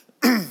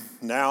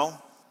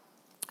 now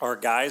our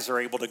guys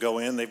are able to go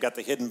in. They've got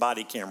the hidden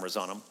body cameras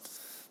on them.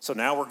 So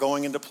now we're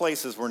going into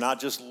places. We're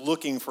not just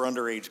looking for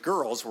underage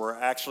girls. We're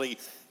actually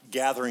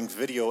gathering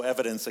video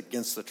evidence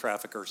against the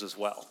traffickers as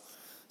well.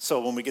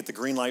 So when we get the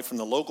green light from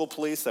the local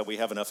police that we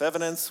have enough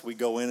evidence, we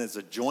go in as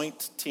a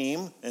joint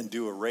team and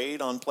do a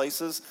raid on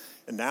places.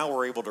 And now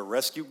we're able to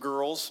rescue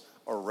girls,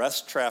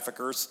 arrest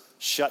traffickers,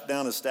 shut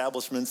down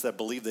establishments that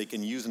believe they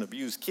can use and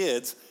abuse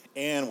kids,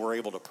 and we're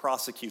able to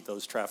prosecute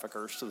those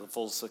traffickers to the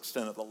fullest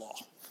extent of the law.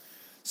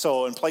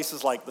 So in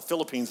places like the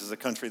Philippines is a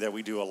country that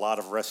we do a lot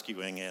of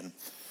rescuing in.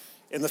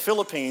 In the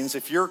Philippines,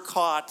 if you're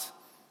caught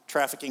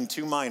trafficking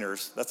 2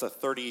 minors, that's a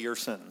 30-year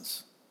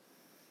sentence,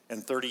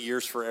 and 30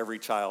 years for every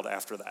child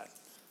after that.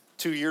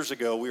 2 years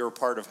ago, we were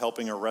part of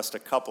helping arrest a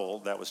couple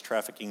that was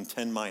trafficking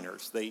 10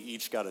 minors. They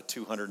each got a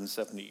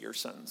 270-year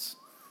sentence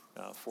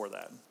for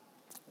that.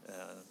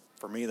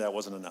 For me, that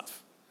wasn't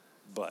enough.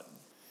 But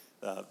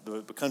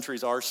the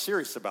countries are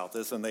serious about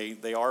this, and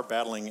they are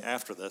battling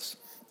after this.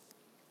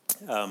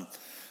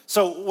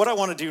 So what I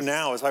want to do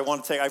now is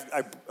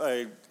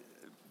I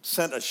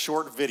sent a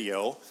short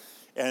video,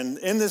 and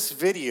in this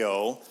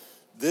video,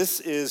 this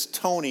is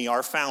Tony,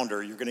 our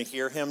founder. You're going to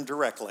hear him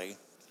directly.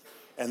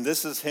 And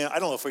this is him. I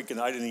don't know if we can,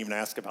 I didn't even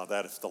ask about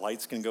that, if the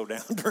lights can go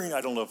down during,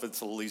 I don't know if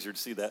it's a little easier to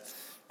see that.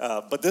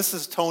 But this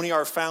is Tony,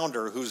 our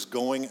founder, who's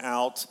going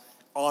out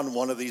on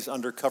one of these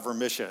undercover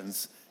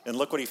missions. And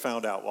look what he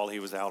found out while he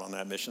was out on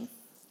that mission.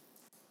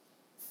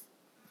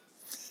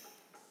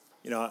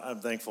 You know, I'm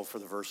thankful for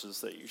the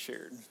verses that you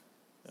shared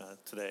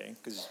today,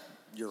 because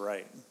you're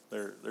right.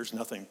 There's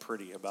nothing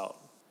pretty about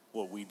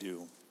what we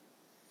do.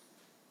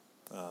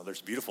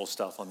 There's beautiful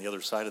stuff on the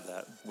other side of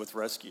that with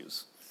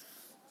rescues.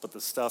 But the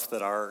stuff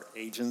that our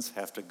agents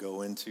have to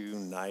go into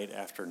night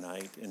after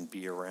night and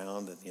be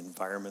around, and the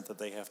environment that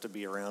they have to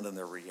be around, and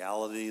the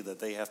reality that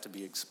they have to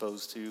be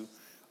exposed to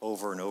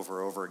over and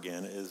over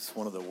again is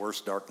one of the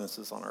worst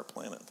darknesses on our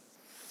planet.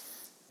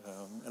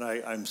 And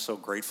I'm so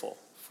grateful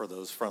for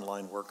those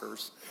frontline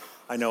workers.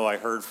 I know I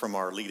heard from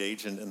our lead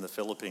agent in the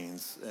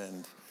Philippines,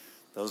 and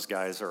those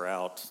guys are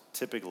out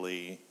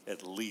typically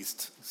at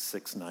least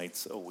 6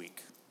 nights a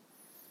week.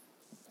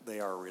 They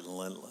are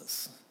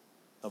relentless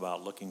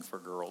about looking for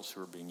girls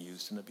who are being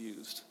used and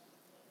abused.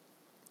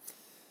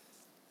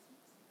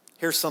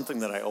 Here's something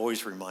that I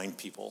always remind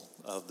people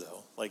of,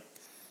 though. Like,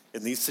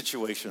 in these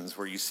situations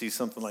where you see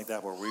something like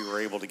that, where we were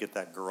able to get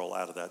that girl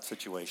out of that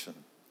situation,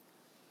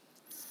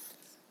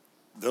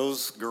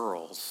 those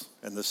girls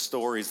and the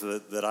stories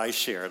that I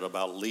shared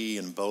about Lee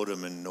and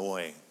Bodum and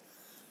Noi,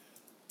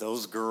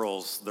 those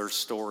girls, their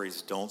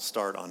stories don't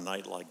start on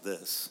night like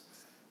this,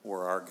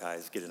 where our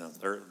guys get in them.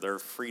 Their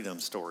freedom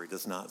story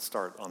does not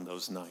start on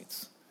those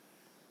nights.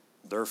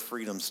 Their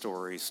freedom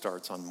story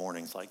starts on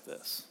mornings like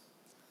this,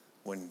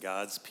 when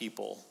God's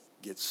people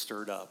get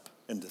stirred up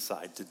and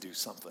decide to do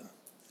something.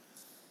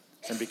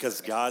 And because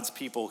God's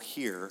people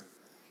here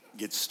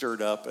get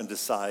stirred up and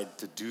decide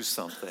to do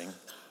something,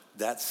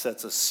 that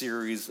sets a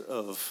series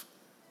of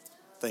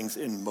things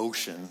in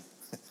motion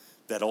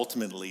that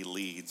ultimately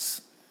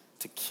leads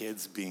to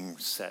kids being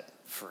set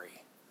free.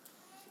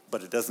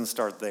 But it doesn't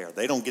start there.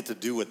 They don't get to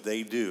do what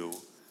they do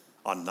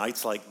on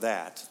nights like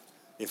that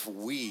if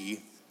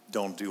we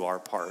don't do our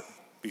part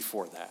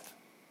before that.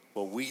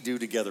 What we do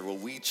together, what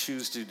we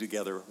choose to do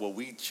together, what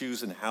we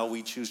choose and how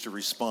we choose to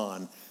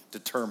respond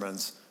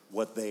determines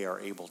what they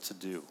are able to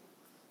do.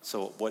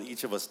 So what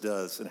each of us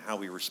does and how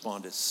we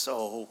respond is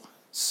so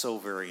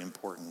very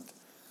important.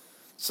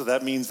 So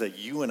that means that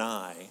you and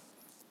I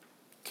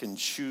can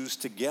choose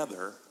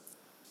together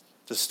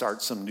to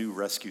start some new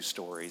rescue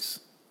stories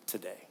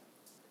today,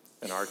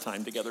 in our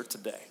time together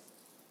today.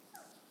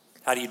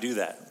 How do you do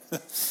that?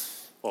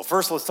 Well,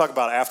 first let's talk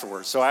about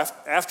afterwards. So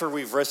after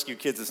we've rescued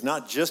kids, it's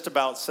not just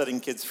about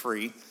setting kids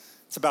free.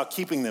 It's about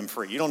keeping them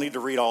free. You don't need to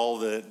read all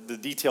the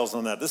details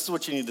on that. This is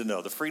what you need to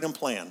know. The Freedom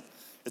Plan.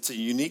 It's a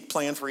unique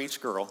plan for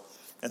each girl.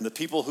 And the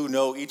people who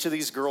know each of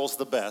these girls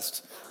the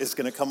best is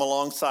going to come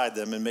alongside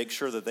them and make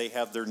sure that they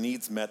have their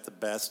needs met the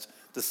best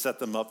to set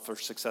them up for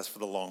success for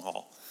the long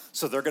haul.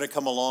 So they're going to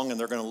come along and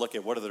they're going to look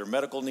at what are their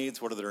medical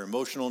needs, what are their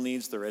emotional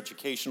needs, their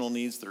educational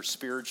needs, their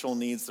spiritual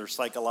needs, their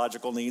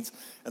psychological needs,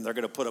 and they're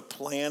going to put a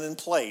plan in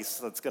place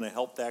that's going to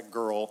help that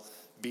girl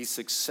be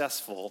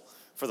successful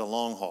for the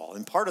long haul.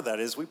 And part of that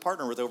is we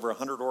partner with over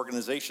 100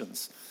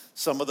 organizations.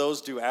 Some of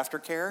those do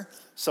aftercare,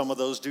 some of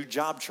those do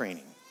job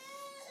training.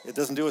 It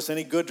doesn't do us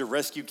any good to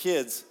rescue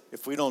kids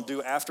if we don't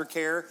do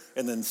aftercare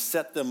and then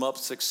set them up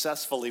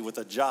successfully with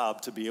a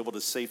job to be able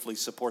to safely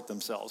support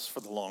themselves for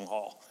the long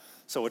haul.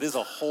 So it is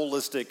a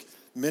holistic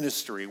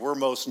ministry. We're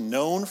most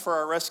known for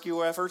our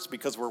rescue efforts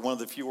because we're one of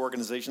the few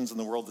organizations in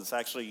the world that's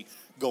actually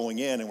going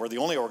in, and we're the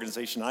only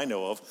organization I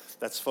know of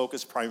that's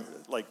focused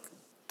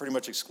pretty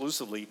much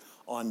exclusively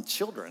on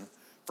children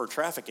for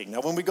trafficking. Now,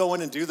 when we go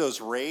in and do those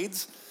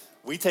raids,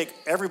 we take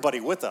everybody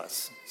with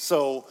us.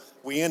 So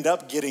we end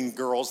up getting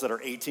girls that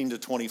are 18 to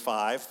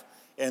 25,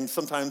 and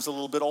sometimes a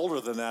little bit older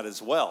than that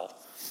as well.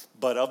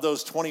 But of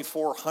those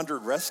 2,400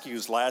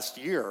 rescues last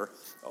year,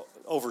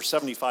 over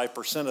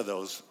 75% of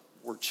those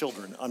were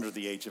children under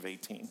the age of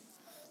 18.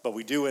 But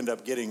we do end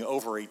up getting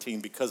over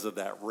 18 because of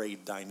that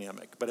raid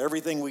dynamic. But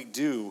everything we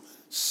do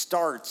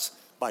starts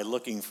by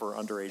looking for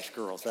underage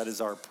girls. That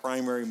is our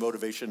primary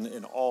motivation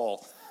in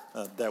all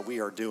that we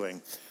are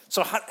doing.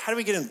 So how do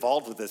we get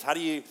involved with this? How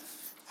do you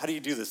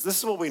do this? This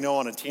is what we know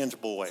on a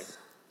tangible way.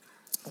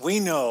 We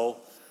know,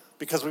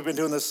 because we've been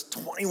doing this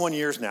 21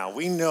 years now,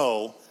 we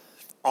know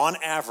on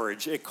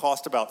average it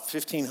costs about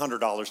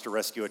 $1,500 to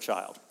rescue a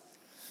child.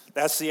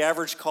 That's the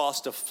average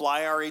cost to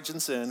fly our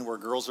agents in where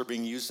girls are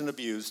being used and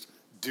abused,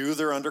 do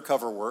their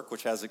undercover work,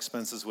 which has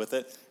expenses with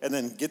it, and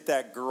then get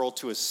that girl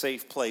to a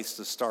safe place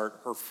to start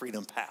her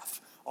freedom path.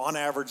 On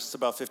average, it's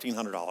about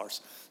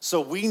 $1,500.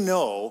 So we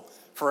know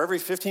for every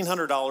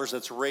 $1,500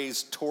 that's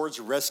raised towards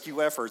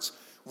rescue efforts,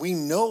 we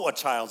know a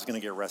child's going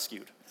to get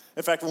rescued.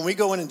 In fact, when we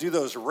go in and do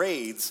those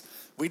raids,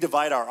 we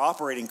divide our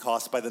operating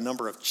costs by the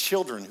number of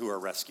children who are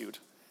rescued,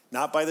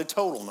 not by the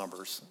total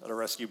numbers that are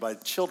rescued by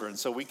children.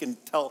 So we can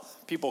tell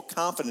people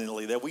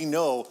confidently that we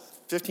know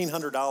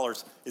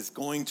 $1,500 is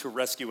going to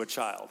rescue a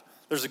child.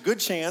 There's a good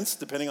chance,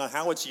 depending on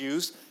how it's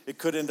used, it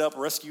could end up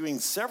rescuing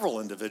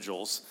several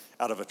individuals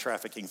out of a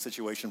trafficking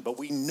situation. But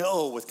we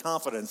know with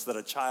confidence that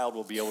a child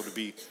will be able to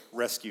be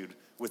rescued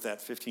with that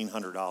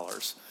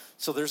 $1,500.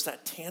 So there's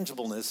that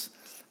tangibleness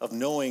of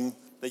knowing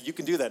that you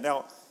can do that.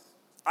 Now,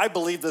 I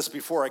believed this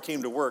before I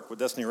came to work with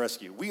Destiny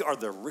Rescue. We are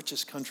the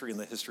richest country in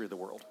the history of the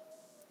world.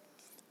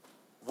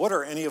 What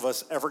are any of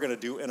us ever going to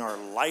do in our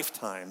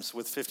lifetimes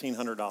with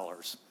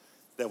 $1,500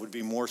 that would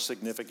be more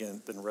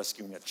significant than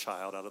rescuing a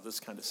child out of this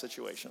kind of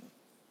situation?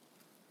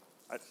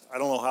 I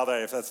don't know how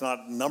that, if that's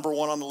not number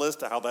one on the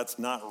list, how that's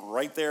not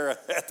right there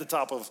at the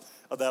top of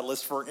that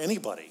list for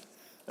anybody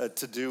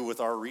to do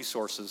with our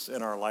resources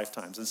in our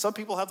lifetimes. And some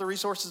people have the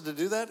resources to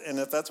do that, and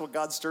if that's what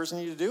God stirs in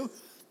you to do,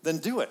 then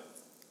do it.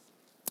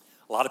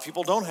 A lot of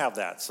people don't have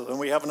that. So then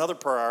we have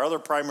our other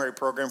primary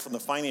program from the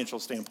financial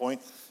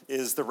standpoint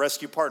is the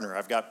Rescue Partner.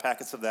 I've got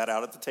packets of that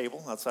out at the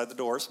table outside the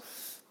doors.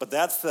 But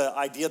that's the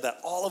idea that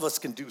all of us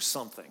can do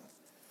something.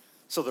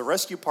 So the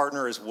Rescue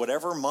Partner is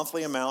whatever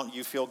monthly amount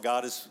you feel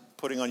God is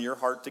putting on your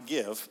heart to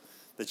give,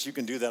 that you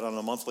can do that on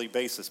a monthly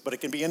basis. But it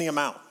can be any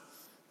amount.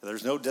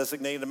 There's no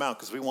designated amount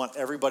because we want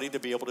everybody to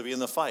be able to be in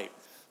the fight.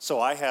 So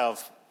I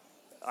have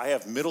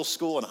middle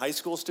school and high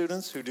school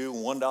students who do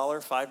 $1,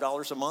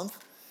 $5 a month.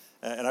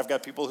 And I've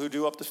got people who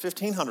do up to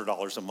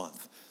 $1,500 a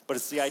month. But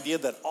it's the idea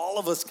that all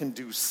of us can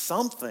do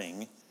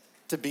something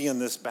to be in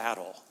this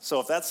battle.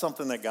 So if that's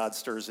something that God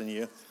stirs in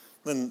you,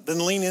 then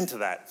lean into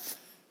that.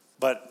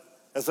 But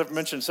as I've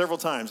mentioned several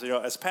times,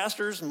 as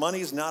pastors,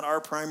 money's not our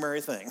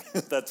primary thing.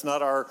 That's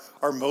not our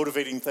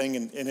motivating thing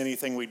in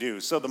anything we do.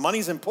 So the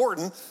money's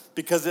important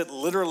because it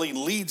literally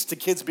leads to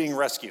kids being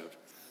rescued.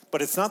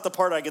 But it's not the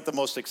part I get the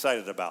most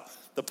excited about.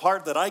 The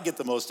part that I get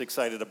the most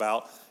excited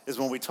about is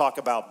when we talk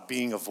about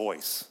being a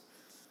voice.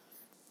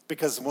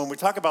 Because when we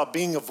talk about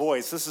being a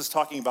voice, this is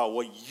talking about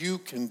what you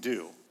can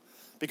do.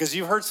 Because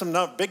you've heard some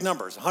big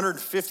numbers,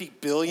 150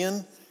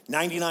 billion,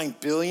 99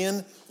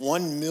 billion,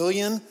 1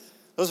 million.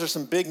 Those are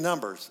some big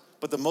numbers.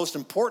 But the most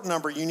important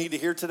number you need to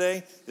hear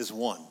today is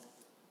 1.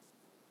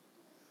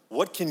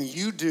 What can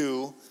you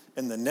do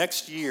in the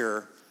next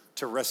year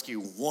to rescue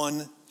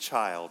 1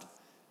 child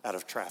out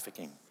of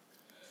trafficking?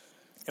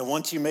 And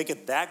once you make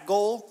it that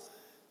goal,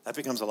 that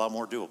becomes a lot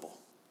more doable.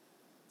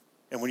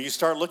 And when you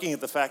start looking at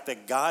the fact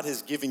that God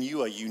has given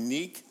you a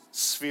unique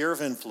sphere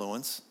of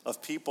influence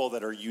of people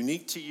that are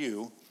unique to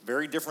you,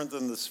 very different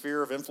than the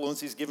sphere of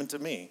influence he's given to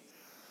me,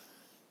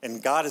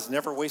 and God has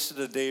never wasted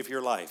a day of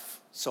your life.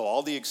 So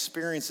all the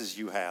experiences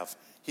you have,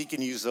 he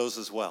can use those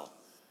as well.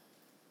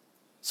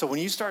 So when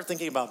you start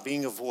thinking about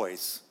being a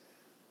voice,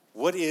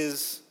 where do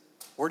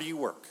you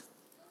work?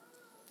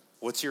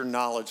 What's your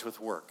knowledge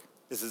with work?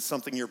 Is it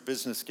something your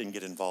business can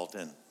get involved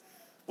in?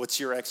 What's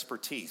your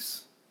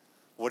expertise?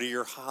 What are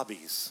your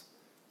hobbies?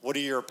 What are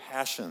your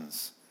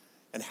passions?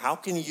 And how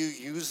can you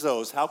use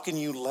those? How can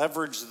you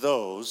leverage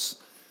those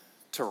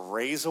to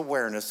raise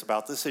awareness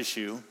about this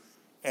issue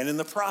and in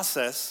the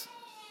process,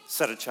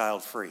 set a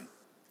child free?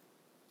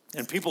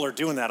 And people are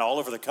doing that all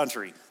over the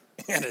country,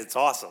 and it's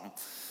awesome.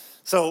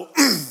 So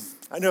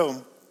I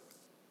know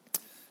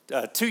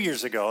 2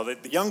 years ago,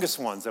 the youngest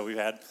ones that we've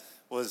had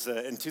was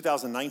in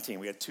 2019.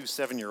 We had 2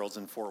 7-year-olds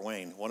in Fort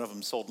Wayne. One of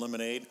them sold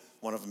lemonade.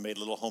 One of them made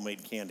little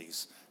homemade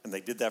candies. And they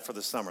did that for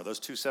the summer. Those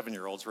 2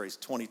 7-year-olds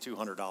raised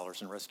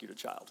 $2,200 and rescued a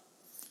child.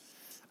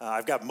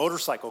 I've got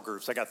motorcycle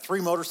groups. I got 3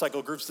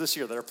 motorcycle groups this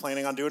year that are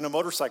planning on doing a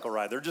motorcycle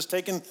ride. They're just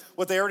taking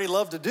what they already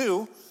love to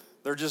do.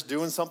 They're just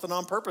doing something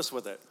on purpose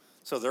with it.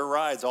 So their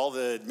rides, all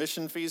the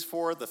admission fees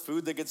for it, the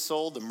food that gets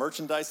sold, the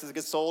merchandise that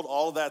gets sold,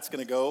 all of that's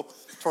going to go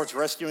towards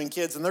rescuing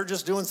kids. And they're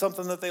just doing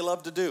something that they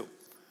love to do.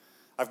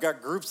 I've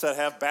got groups that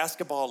have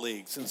basketball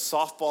leagues and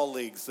softball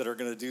leagues that are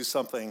going to do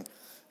something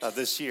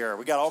this year.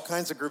 We got all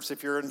kinds of groups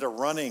if you're into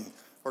running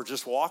or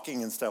just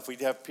walking and stuff. We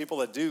have people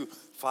that do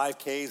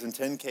 5Ks and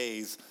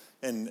 10Ks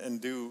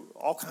and do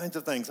all kinds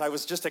of things. I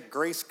was just at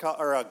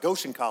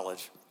Goshen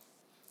College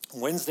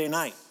Wednesday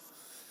night.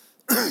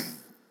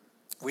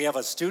 We have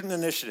a student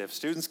initiative.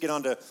 Students get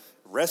onto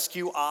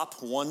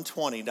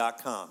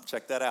rescueop120.com.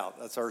 Check that out.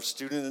 That's our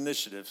student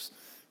initiatives,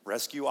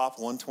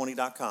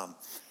 rescueop120.com.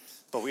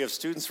 But we have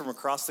students from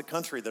across the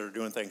country that are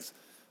doing things.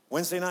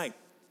 Wednesday night,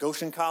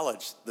 Goshen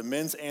College, the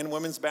men's and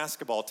women's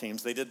basketball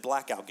teams, they did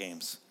blackout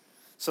games.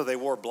 So they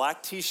wore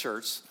black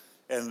T-shirts,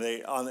 and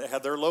they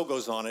had their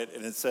logos on it,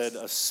 and it said,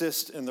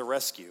 assist in the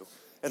rescue.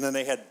 And then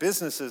they had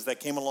businesses that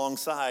came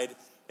alongside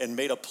and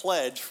made a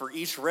pledge for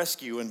each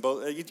rescue and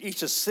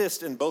each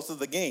assist in both of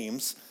the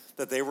games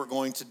that they were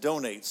going to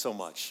donate so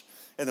much.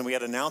 And then we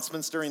had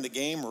announcements during the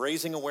game,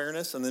 raising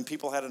awareness, and then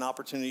people had an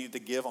opportunity to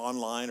give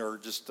online or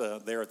just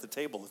there at the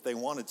table if they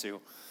wanted to.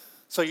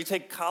 So you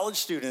take college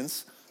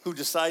students who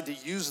decide to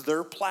use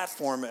their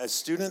platform as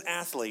student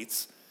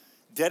athletes,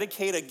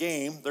 dedicate a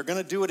game. They're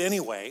going to do it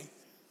anyway.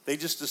 They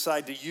just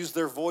decide to use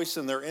their voice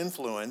and their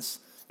influence,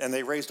 and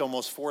they raised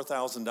almost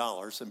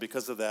 $4,000. And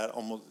because of that,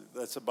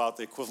 that's about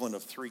the equivalent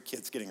of 3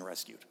 kids getting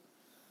rescued.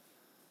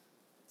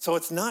 So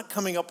it's not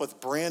coming up with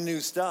brand new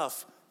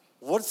stuff.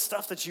 What's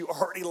stuff that you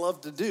already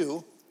love to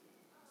do,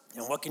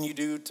 and what can you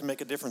do to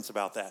make a difference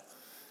about that?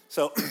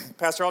 So,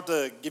 Pastor, I'll have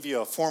to give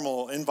you a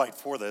formal invite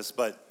for this,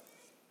 but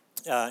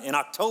in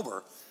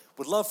October,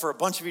 would love for a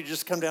bunch of you to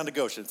just come down to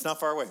Goshen. It's not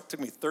far away. It took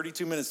me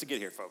 32 minutes to get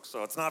here, folks,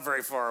 so it's not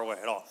very far away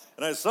at all.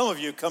 And I know some of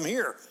you come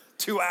here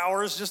 2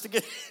 hours just to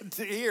get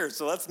to here,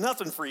 so that's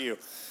nothing for you.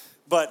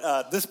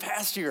 But this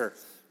past year,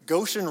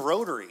 Goshen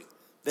Rotary,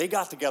 they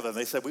got together and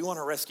they said, we want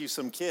to rescue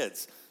some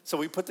kids. So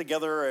we put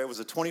together, it was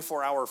a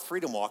 24-hour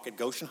freedom walk at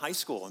Goshen High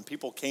School, and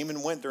people came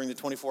and went during the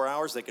 24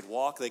 hours. They could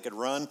walk, they could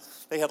run.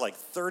 They had like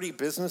 30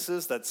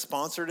 businesses that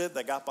sponsored it,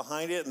 that got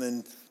behind it, and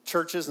then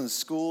churches and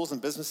schools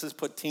and businesses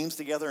put teams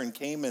together and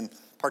came and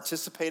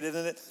participated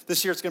in it.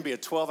 This year it's going to be a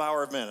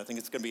 12-hour event. I think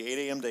it's going to be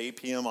 8 a.m. to 8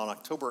 p.m. on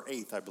October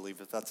 8th, I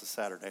believe, if that's a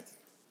Saturday.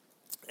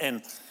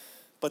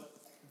 But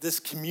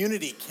this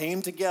community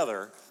came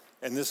together,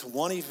 and this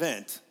one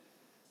event,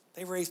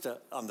 they raised,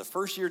 on the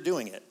first year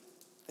doing it,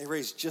 they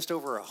raised just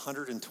over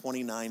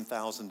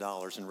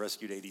 $129,000 and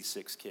rescued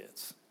 86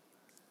 kids.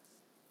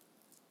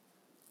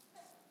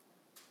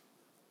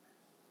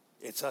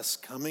 It's us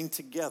coming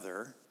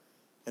together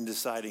and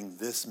deciding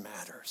this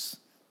matters.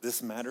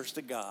 This matters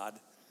to God,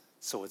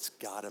 so it's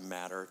got to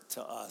matter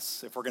to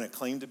us. If we're going to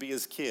claim to be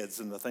his kids,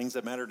 and the things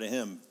that matter to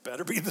him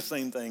better be the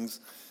same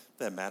things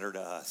that matter to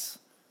us.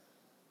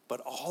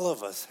 But all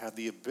of us have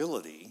the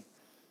ability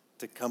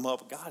to come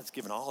up. God has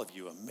given all of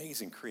you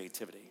amazing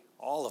creativity.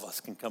 All of us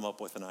can come up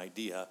with an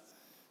idea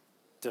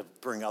to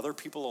bring other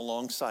people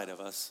alongside of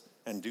us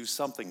and do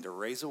something to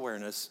raise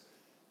awareness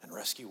and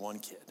rescue one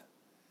kid.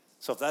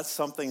 So if that's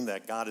something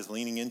that God is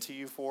leaning into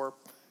you for,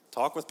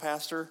 talk with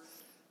Pastor,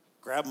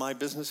 grab my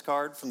business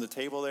card from the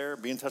table there,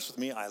 be in touch with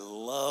me. I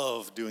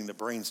love doing the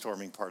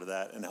brainstorming part of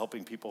that and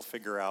helping people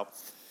figure out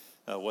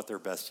what their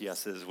best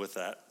yes is with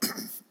that.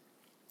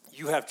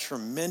 You have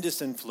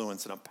tremendous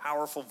influence and a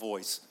powerful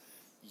voice.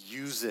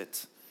 Use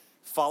it.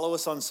 Follow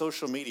us on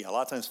social media, a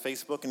lot of times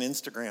Facebook and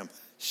Instagram.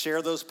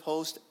 Share those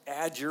posts,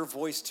 add your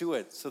voice to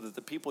it so that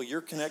the people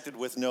you're connected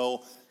with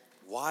know,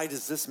 why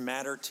does this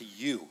matter to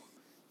you?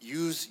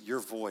 Use your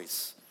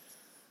voice.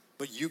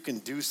 But you can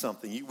do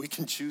something. We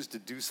can choose to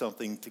do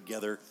something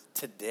together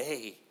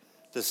today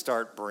to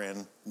start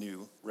brand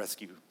new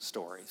rescue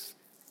stories.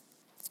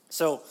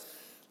 So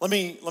let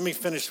me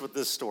finish with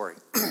this story.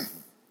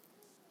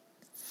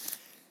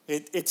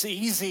 It's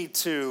easy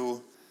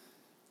to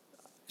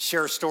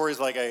share stories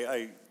like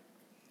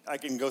I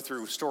can go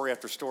through story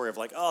after story of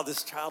like, oh,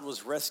 this child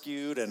was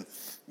rescued, and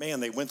man,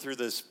 they went through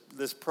this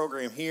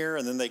program here,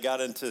 and then they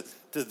got into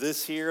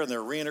this here, and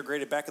they're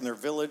reintegrated back in their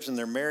village, and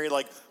they're married.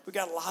 Like, we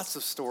got lots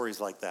of stories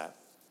like that.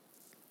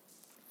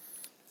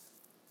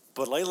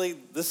 But lately,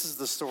 this is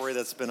the story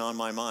that's been on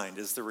my mind.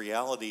 Is the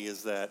reality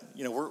is that,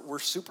 you know, we're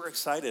super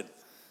excited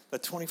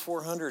that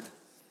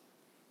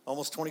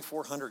almost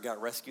 2,400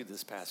 got rescued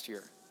this past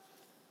year.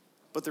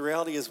 But the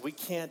reality is we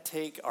can't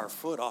take our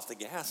foot off the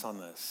gas on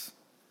this.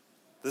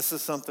 This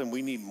is something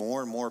we need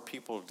more and more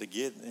people to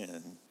get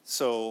in.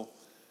 So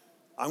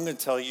I'm going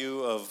to tell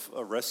you of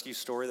a rescue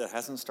story that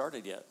hasn't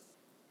started yet.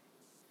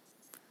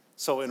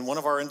 So in one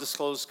of our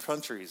undisclosed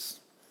countries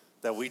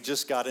that we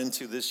just got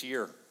into this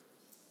year,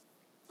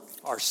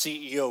 our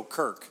CEO,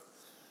 Kirk,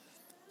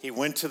 he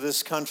went to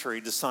this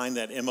country to sign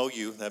that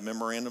MOU, that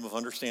Memorandum of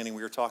Understanding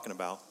we were talking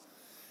about.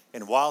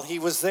 And while he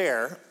was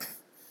there,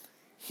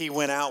 he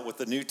went out with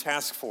the new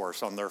task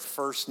force on their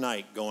first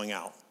night going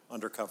out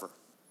undercover.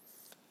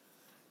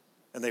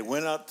 And they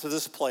went up to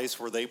this place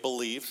where they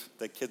believed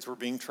that kids were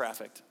being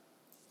trafficked.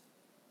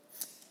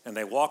 And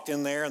they walked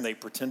in there and they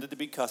pretended to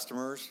be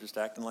customers, just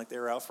acting like they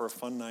were out for a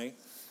fun night.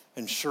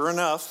 And sure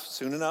enough,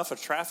 soon enough, a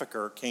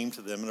trafficker came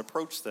to them and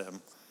approached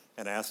them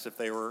and asked if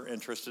they were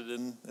interested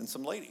in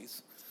some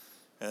ladies.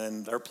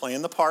 And they're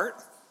playing the part.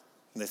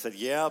 And they said,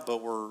 yeah,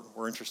 but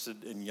we're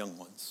interested in young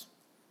ones.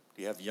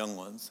 Do you have young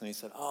ones? And he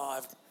said,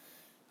 oh,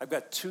 I've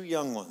got 2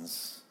 young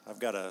ones. I've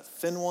got a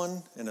thin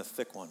one and a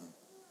thick one.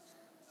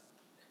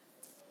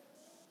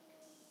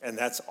 And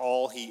that's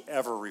all he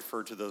ever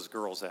referred to those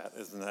girls at,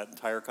 is in that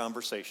entire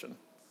conversation,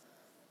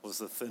 was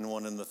the thin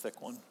one and the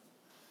thick one.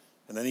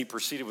 And then he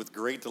proceeded with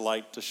great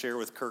delight to share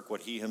with Kirk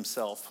what he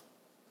himself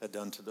had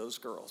done to those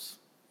girls.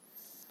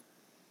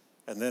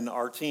 And then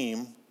our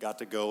team got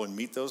to go and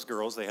meet those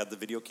girls. They had the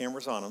video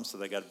cameras on them, so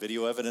they got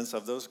video evidence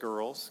of those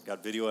girls,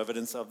 got video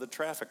evidence of the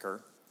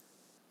trafficker.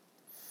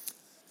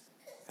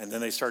 And then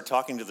they started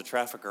talking to the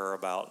trafficker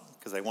about,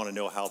 because they want to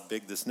know how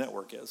big this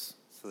network is.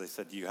 So they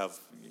said, do you have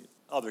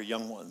other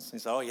young ones? And he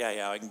said, oh,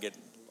 yeah, I can get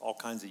all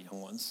kinds of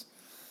young ones.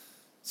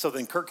 So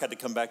then Kirk had to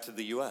come back to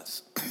the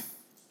U.S.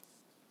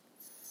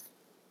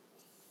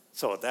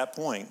 So at that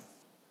point,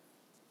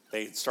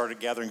 they started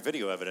gathering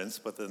video evidence,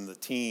 but then the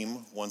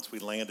team, once we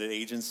landed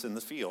agents in the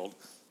field,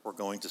 we're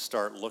going to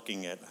start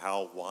looking at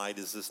how wide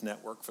is this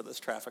network for this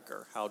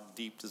trafficker? How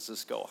deep does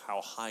this go?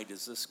 How high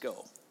does this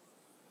go?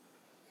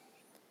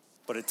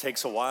 But it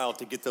takes a while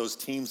to get those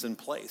teams in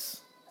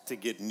place, to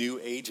get new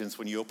agents.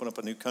 When you open up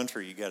a new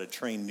country, you got to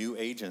train new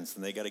agents,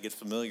 and they got to get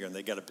familiar, and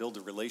they got to build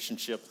a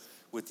relationship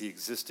with the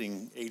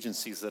existing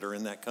agencies that are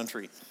in that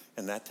country,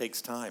 and that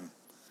takes time.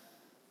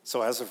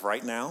 So as of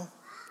right now,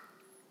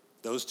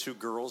 those two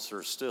girls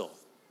are still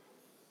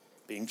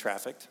being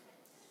trafficked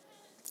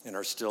and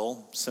are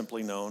still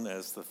simply known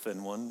as the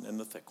thin one and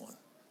the thick one.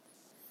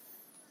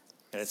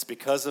 And it's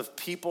because of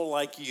people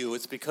like you,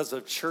 it's because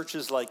of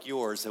churches like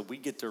yours that we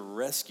get to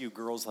rescue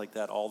girls like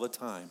that all the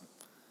time.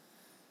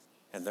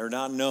 And they're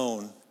not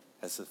known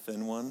as the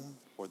thin one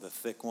or the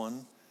thick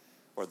one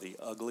or the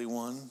ugly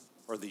one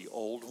or the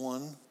old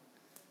one.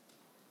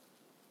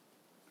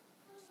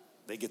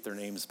 They get their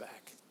names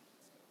back.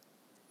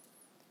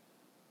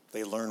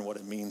 They learn what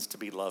it means to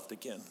be loved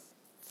again.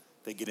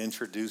 They get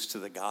introduced to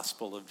the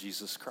gospel of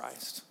Jesus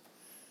Christ.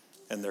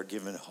 And they're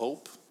given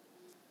hope,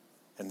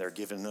 and they're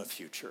given a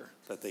future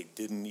that they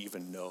didn't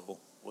even know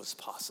was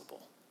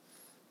possible.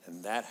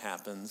 And that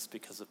happens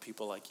because of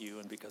people like you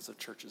and because of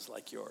churches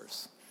like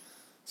yours.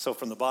 So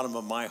from the bottom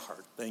of my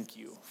heart, thank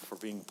you for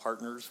being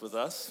partners with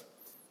us.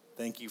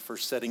 Thank you for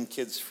setting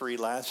kids free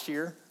last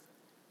year.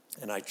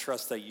 And I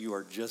trust that you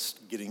are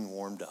just getting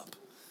warmed up.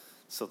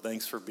 So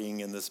thanks for being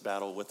in this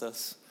battle with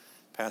us.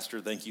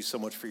 Pastor, thank you so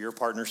much for your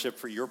partnership,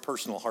 for your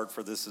personal heart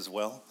for this as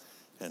well.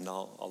 And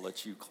I'll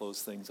let you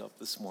close things up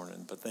this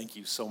morning. But thank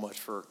you so much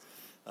for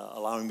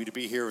allowing me to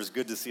be here. It was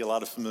good to see a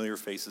lot of familiar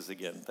faces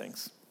again.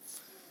 Thanks.